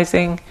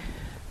arising,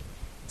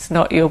 it's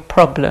not your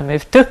problem.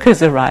 If dukkha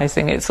is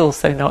arising, it's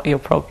also not your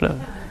problem.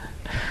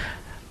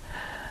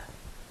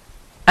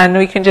 And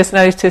we can just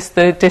notice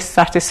the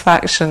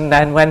dissatisfaction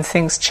then when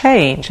things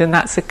change, and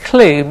that's a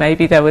clue.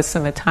 Maybe there was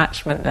some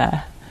attachment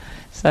there.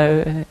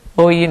 So,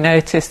 or you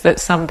notice that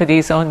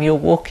somebody's on your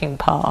walking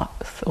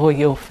path, or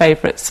your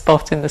favourite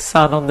spot in the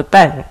sun on the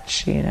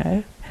bench,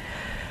 And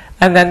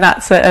then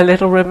that's a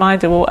little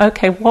reminder, well,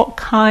 okay, what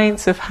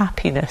kinds of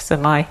happiness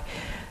am I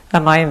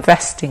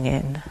investing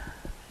in?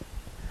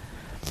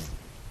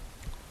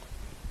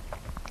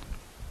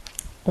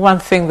 one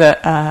thing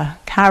that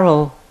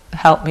Carol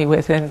helped me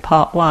with in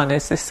part one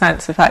is this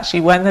sense of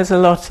actually when there's a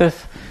lot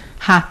of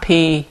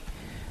happy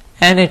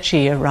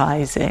energy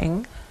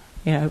arising,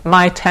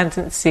 my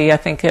tendency, I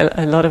think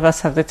a lot of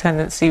us have the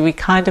tendency, we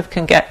kind of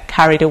can get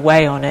carried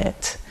away on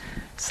it.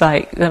 It's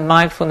like the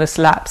mindfulness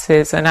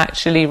lapses and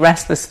actually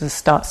restlessness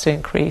starts to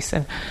increase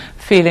and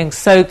feeling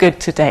so good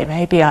today.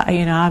 Maybe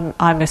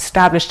I'm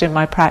established in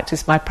my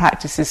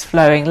practice is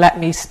flowing, let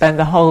me spend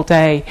the whole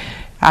day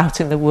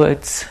out in the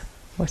woods,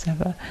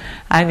 whatever.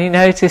 And you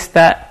notice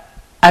that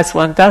as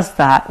one does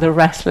that, the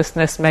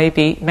restlessness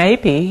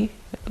maybe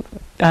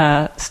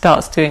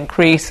starts to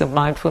increase and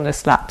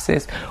mindfulness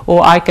lapses.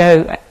 Or I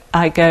go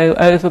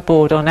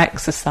overboard on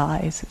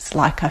exercise. It's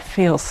like I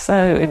feel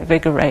so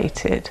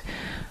invigorated,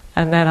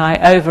 and then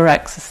I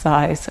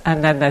over-exercise,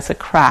 and then there's a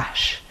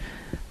crash.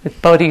 The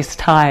body's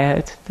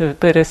tired. The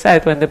Buddha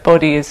said when the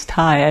body is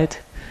tired,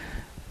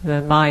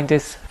 the mind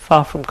is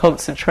far from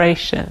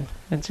concentration.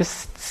 And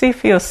just see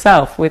for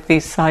yourself with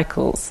these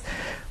cycles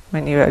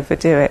when you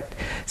overdo it.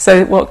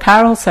 So what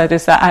Carol said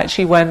is that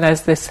actually when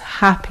there's this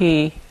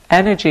happy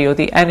energy or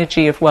the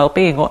energy of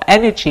well-being or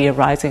energy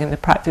arising in the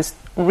practice,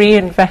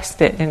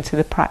 reinvest it into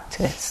the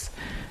practice.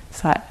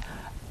 It's like,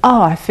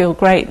 oh, I feel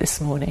great this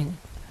morning.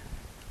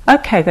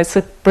 Okay, that's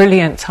a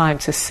brilliant time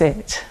to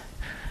sit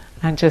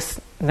and just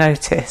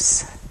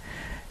notice.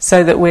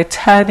 So that we're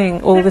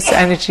turning all this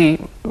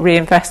energy,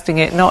 reinvesting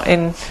it, not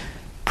in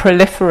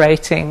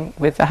proliferating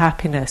with the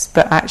happiness,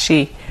 but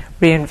actually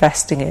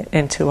reinvesting it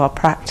into our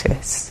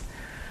practice.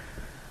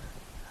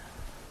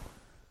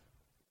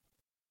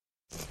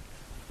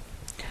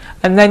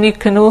 And then you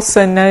can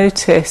also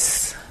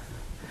notice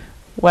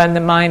when the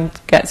mind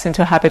gets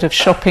into a habit of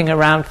shopping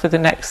around for the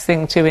next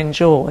thing to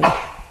enjoy.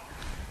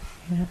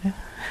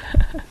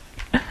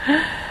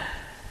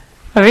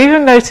 I've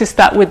even noticed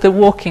that with the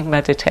walking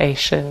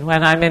meditation,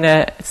 when I'm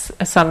in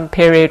some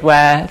period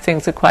where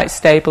things are quite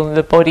stable and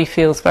the body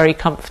feels very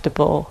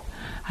comfortable.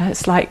 And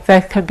it's like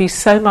there can be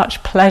so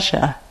much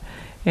pleasure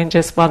in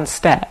just one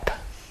step.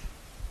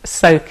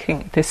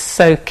 Soaking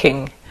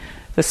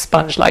the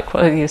sponge, like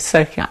what you're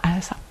soaking. And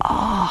it's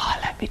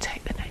like, let me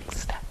take the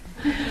next step.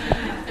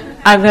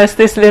 And there's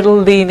this little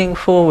leaning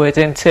forward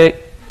into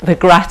the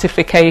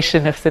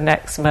gratification of the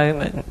next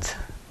moment.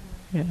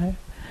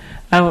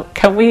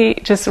 Can we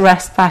just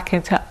rest back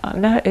into,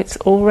 no, it's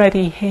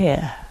already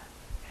here.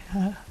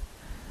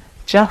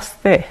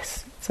 Just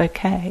this, it's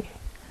okay.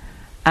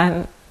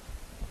 And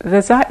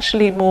there's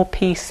actually more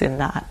peace in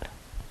that.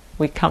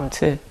 We come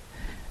to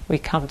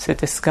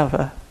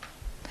discover.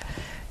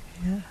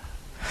 Yeah.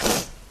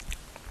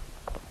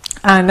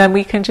 And then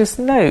we can just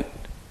note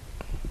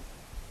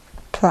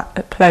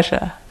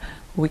pleasure.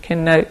 We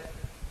can note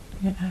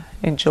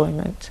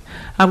enjoyment,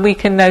 and we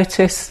can note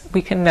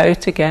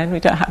again. We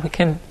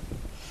can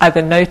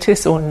either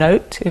notice or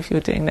note, if you're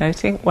doing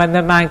noting, when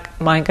the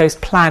mind goes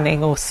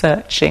planning or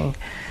searching,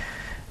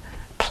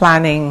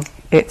 planning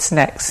its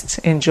next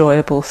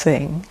enjoyable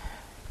thing.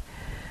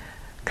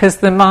 Because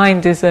the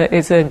mind is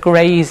a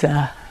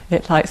grazer.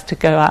 It likes to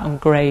go out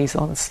and graze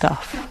on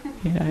stuff.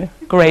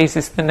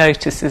 Grazes the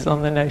notices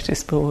on the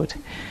notice board.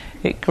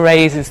 It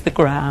grazes the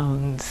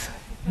grounds.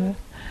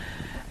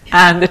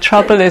 And the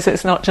trouble is,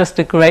 it's not just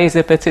a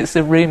grazer, but it's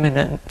a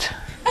ruminant.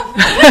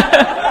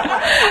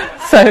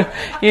 So,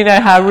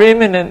 how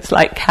ruminants,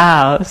 like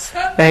cows,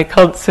 they're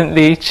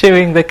constantly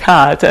chewing the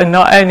cud, and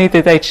not only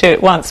do they chew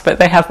it once, but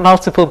they have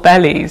multiple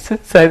bellies,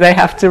 so they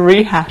have to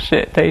rehash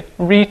it, they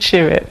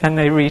re-chew it, and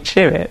they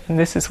re-chew it, and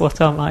this is what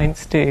our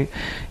minds do.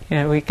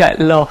 We get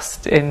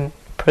lost in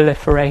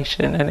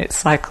proliferation, and it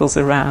cycles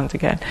around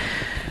again.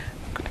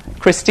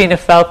 Christina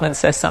Feldman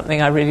says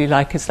something I really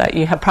like, is that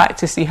you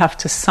have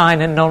to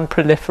sign a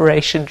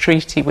non-proliferation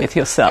treaty with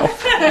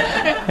yourself.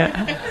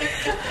 Yeah.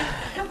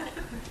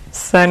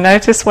 So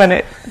notice when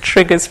it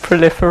triggers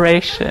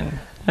proliferation.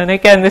 And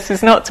again, this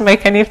is not to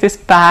make any of this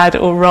bad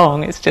or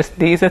wrong, it's just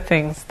these are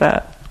things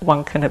that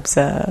one can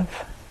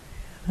observe.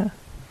 Yeah.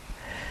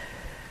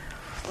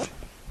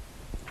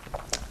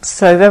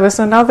 So there was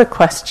another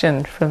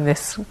question from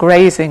this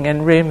grazing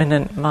and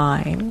ruminant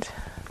mind.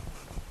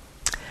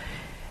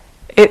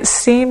 It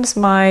seems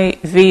my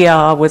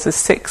VR was a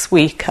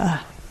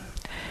 6-weeker,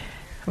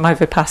 my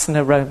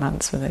vipassana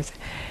romance.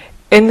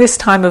 In this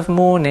time of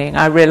mourning,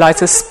 I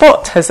realise a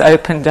spot has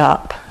opened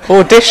up.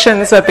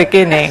 Auditions are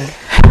beginning.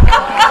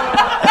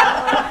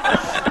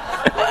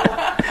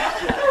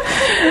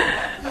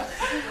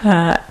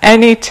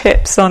 Any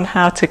tips on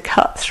how to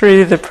cut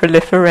through the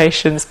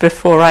proliferations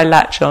before I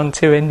latch on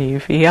to a new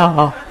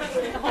VR?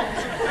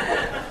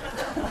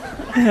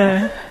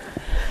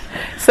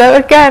 So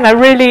again, I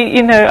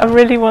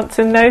really want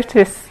to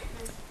notice,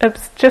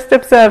 just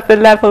observe the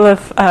level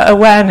of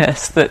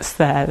awareness that's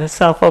there, the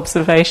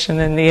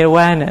self-observation and the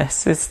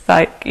awareness. It's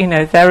like,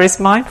 there is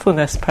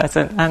mindfulness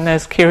present, and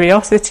there's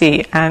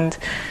curiosity and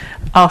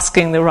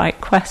asking the right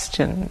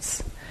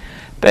questions.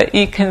 But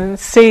you can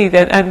see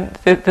that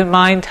the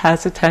mind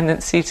has a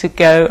tendency to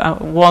go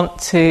and want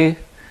to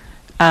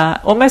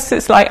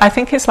almost I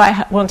think it's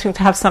like wanting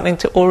to have something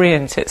to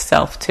orient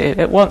itself to.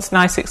 It wants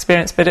nice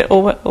experience, but it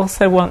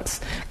also wants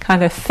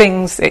kind of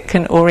things it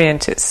can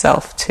orient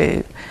itself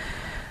to.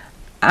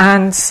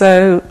 And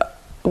so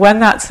when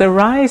that's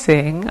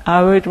arising,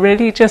 I would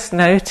really just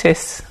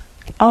notice,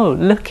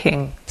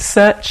 looking,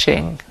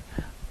 searching,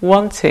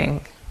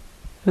 wanting,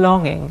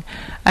 longing.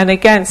 And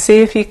again,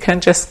 see if you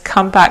can just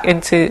come back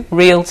into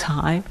real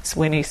time, as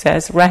Winnie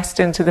says, rest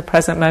into the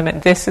present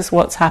moment. This is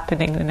what's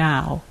happening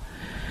now.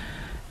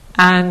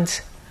 And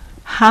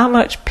how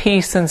much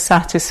peace and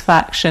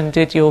satisfaction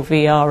did your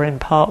VR in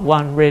part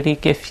 1 really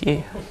give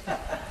you?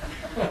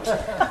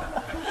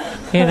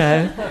 You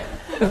know,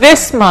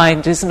 this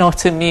mind is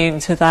not immune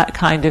to that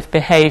kind of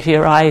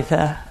behavior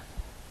either.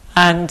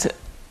 And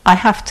I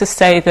have to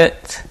say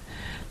that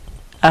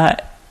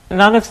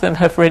none of them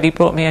have really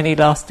brought me any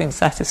lasting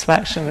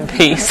satisfaction and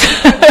peace.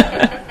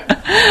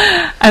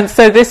 And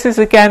so this is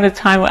again a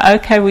time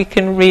where, we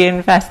can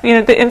reinvest.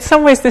 You know, in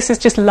some ways this is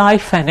just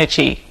life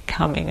energy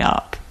coming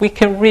up. We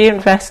can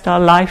reinvest our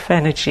life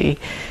energy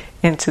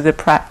into the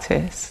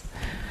practice.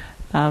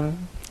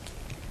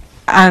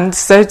 And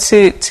so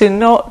to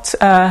not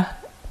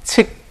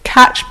to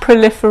catch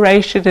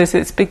proliferation as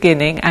it's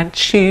beginning and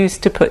choose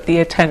to put the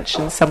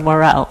attention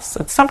somewhere else.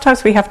 And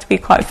sometimes we have to be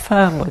quite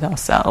firm with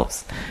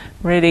ourselves.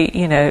 Really,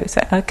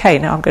 say, okay,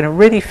 now I'm going to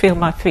really feel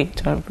my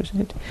feet.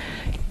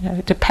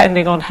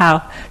 Depending on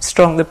how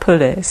strong the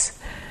pull is,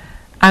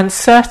 and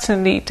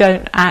certainly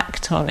don't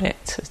act on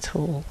it at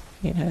all.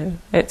 It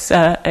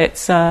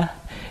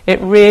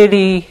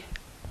really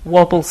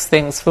wobbles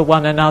things for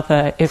one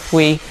another if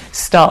we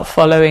start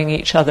following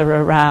each other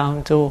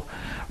around or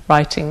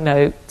writing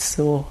notes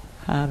or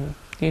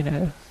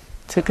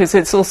because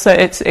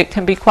it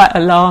can be quite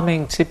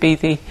alarming to be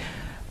the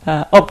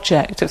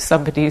object of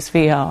somebody's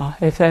VR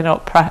if they're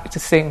not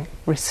practicing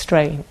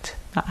restraint.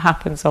 That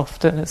happens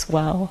often as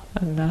well,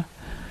 and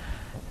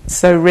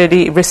so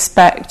really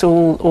respect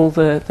all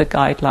the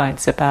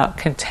guidelines about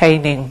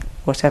containing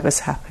whatever's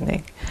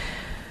happening.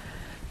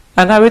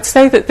 And I would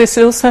say that this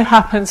also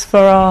happens for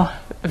our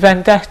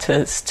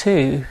vendettas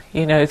too.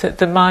 That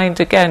the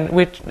mind, again,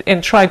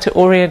 in trying to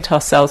orient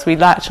ourselves, we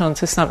latch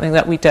onto something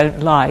that we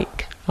don't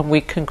like, and we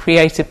can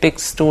create a big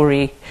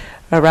story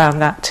around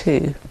that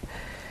too.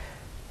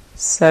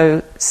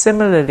 So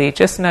similarly,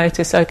 just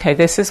notice, okay,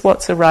 this is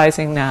what's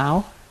arising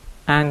now,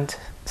 and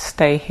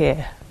stay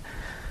here.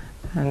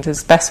 And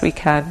as best we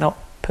can, not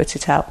put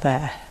it out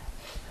there.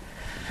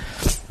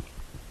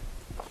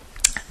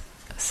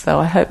 So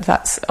I hope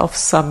that's of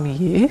some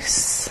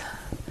use.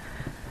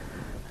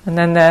 And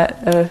then there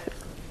are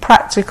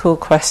practical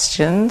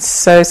questions.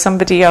 So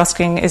somebody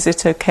asking, is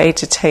it okay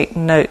to take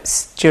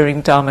notes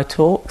during Dharma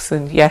talks?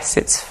 And yes,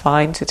 it's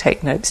fine to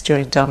take notes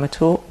during Dharma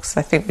talks.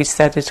 I think we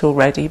said it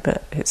already,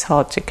 but it's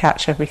hard to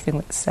catch everything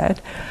that's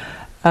said.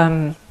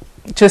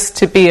 Just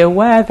to be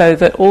aware, though,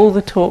 that all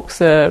the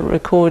talks are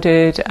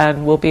recorded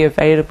and will be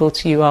available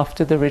to you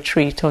after the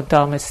retreat on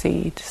Dharma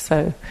Seed.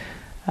 So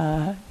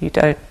you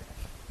don't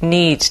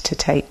need to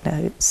take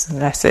notes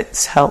unless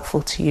it's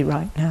helpful to you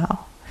right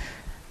now.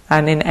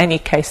 And in any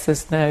case,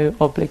 there's no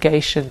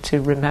obligation to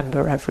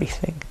remember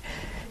everything.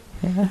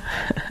 Yeah.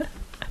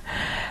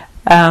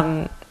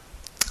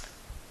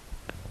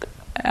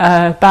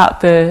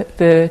 About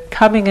the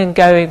coming and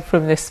going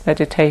from this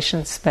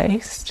meditation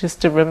space,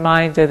 just a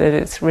reminder that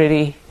it's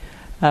really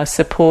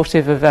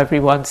supportive of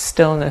everyone's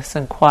stillness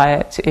and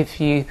quiet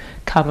if you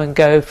come and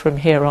go from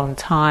here on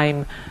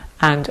time,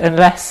 and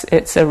unless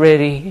it's a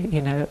really,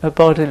 a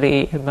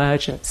bodily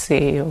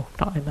emergency or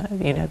not,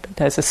 but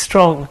there's a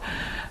strong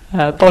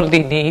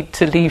bodily need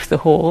to leave the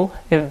hall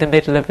in the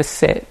middle of a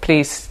sit,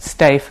 please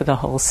stay for the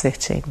whole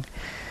sitting.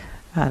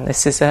 And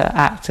this is an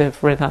act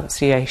of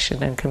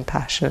renunciation and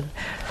compassion.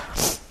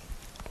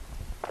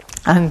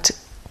 And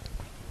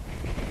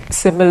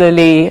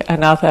similarly,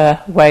 another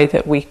way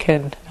that we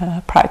can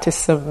practice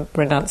some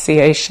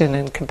renunciation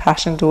and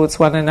compassion towards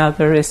one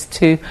another is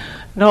to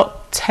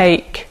not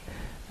take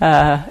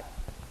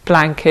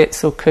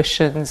blankets or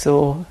cushions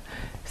or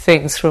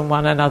things from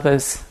one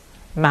another's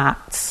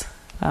mats.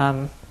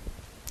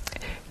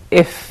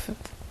 If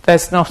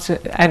there's not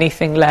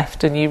anything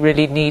left and you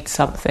really need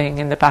something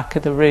in the back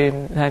of the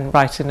room, then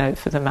write a note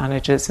for the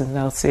managers and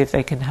they'll see if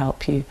they can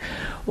help you.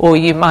 Or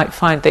you might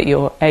find that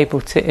you're able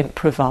to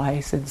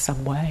improvise in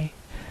some way.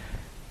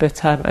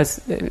 But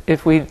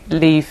if we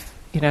leave,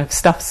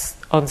 stuff's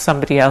on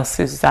somebody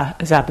else's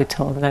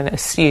zabuton, then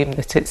assume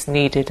that it's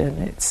needed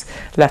and it's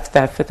left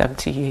there for them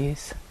to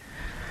use.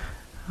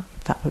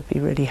 That would be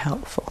really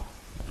helpful.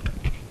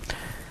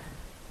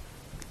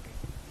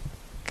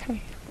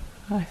 Okay,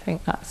 I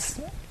think that's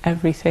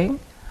everything.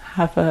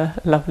 Have a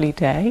lovely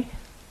day,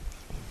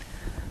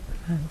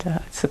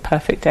 and it's a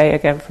perfect day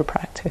again for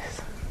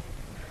practice.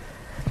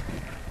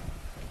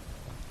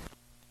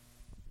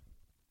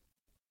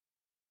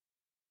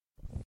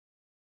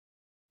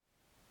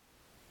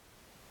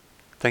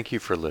 Thank you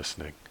for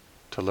listening.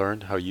 To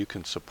learn how you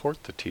can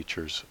support the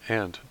teachers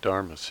and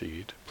Dharma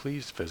Seed,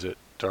 please visit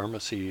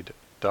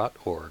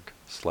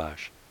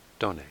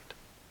dharmaseed.org/donate.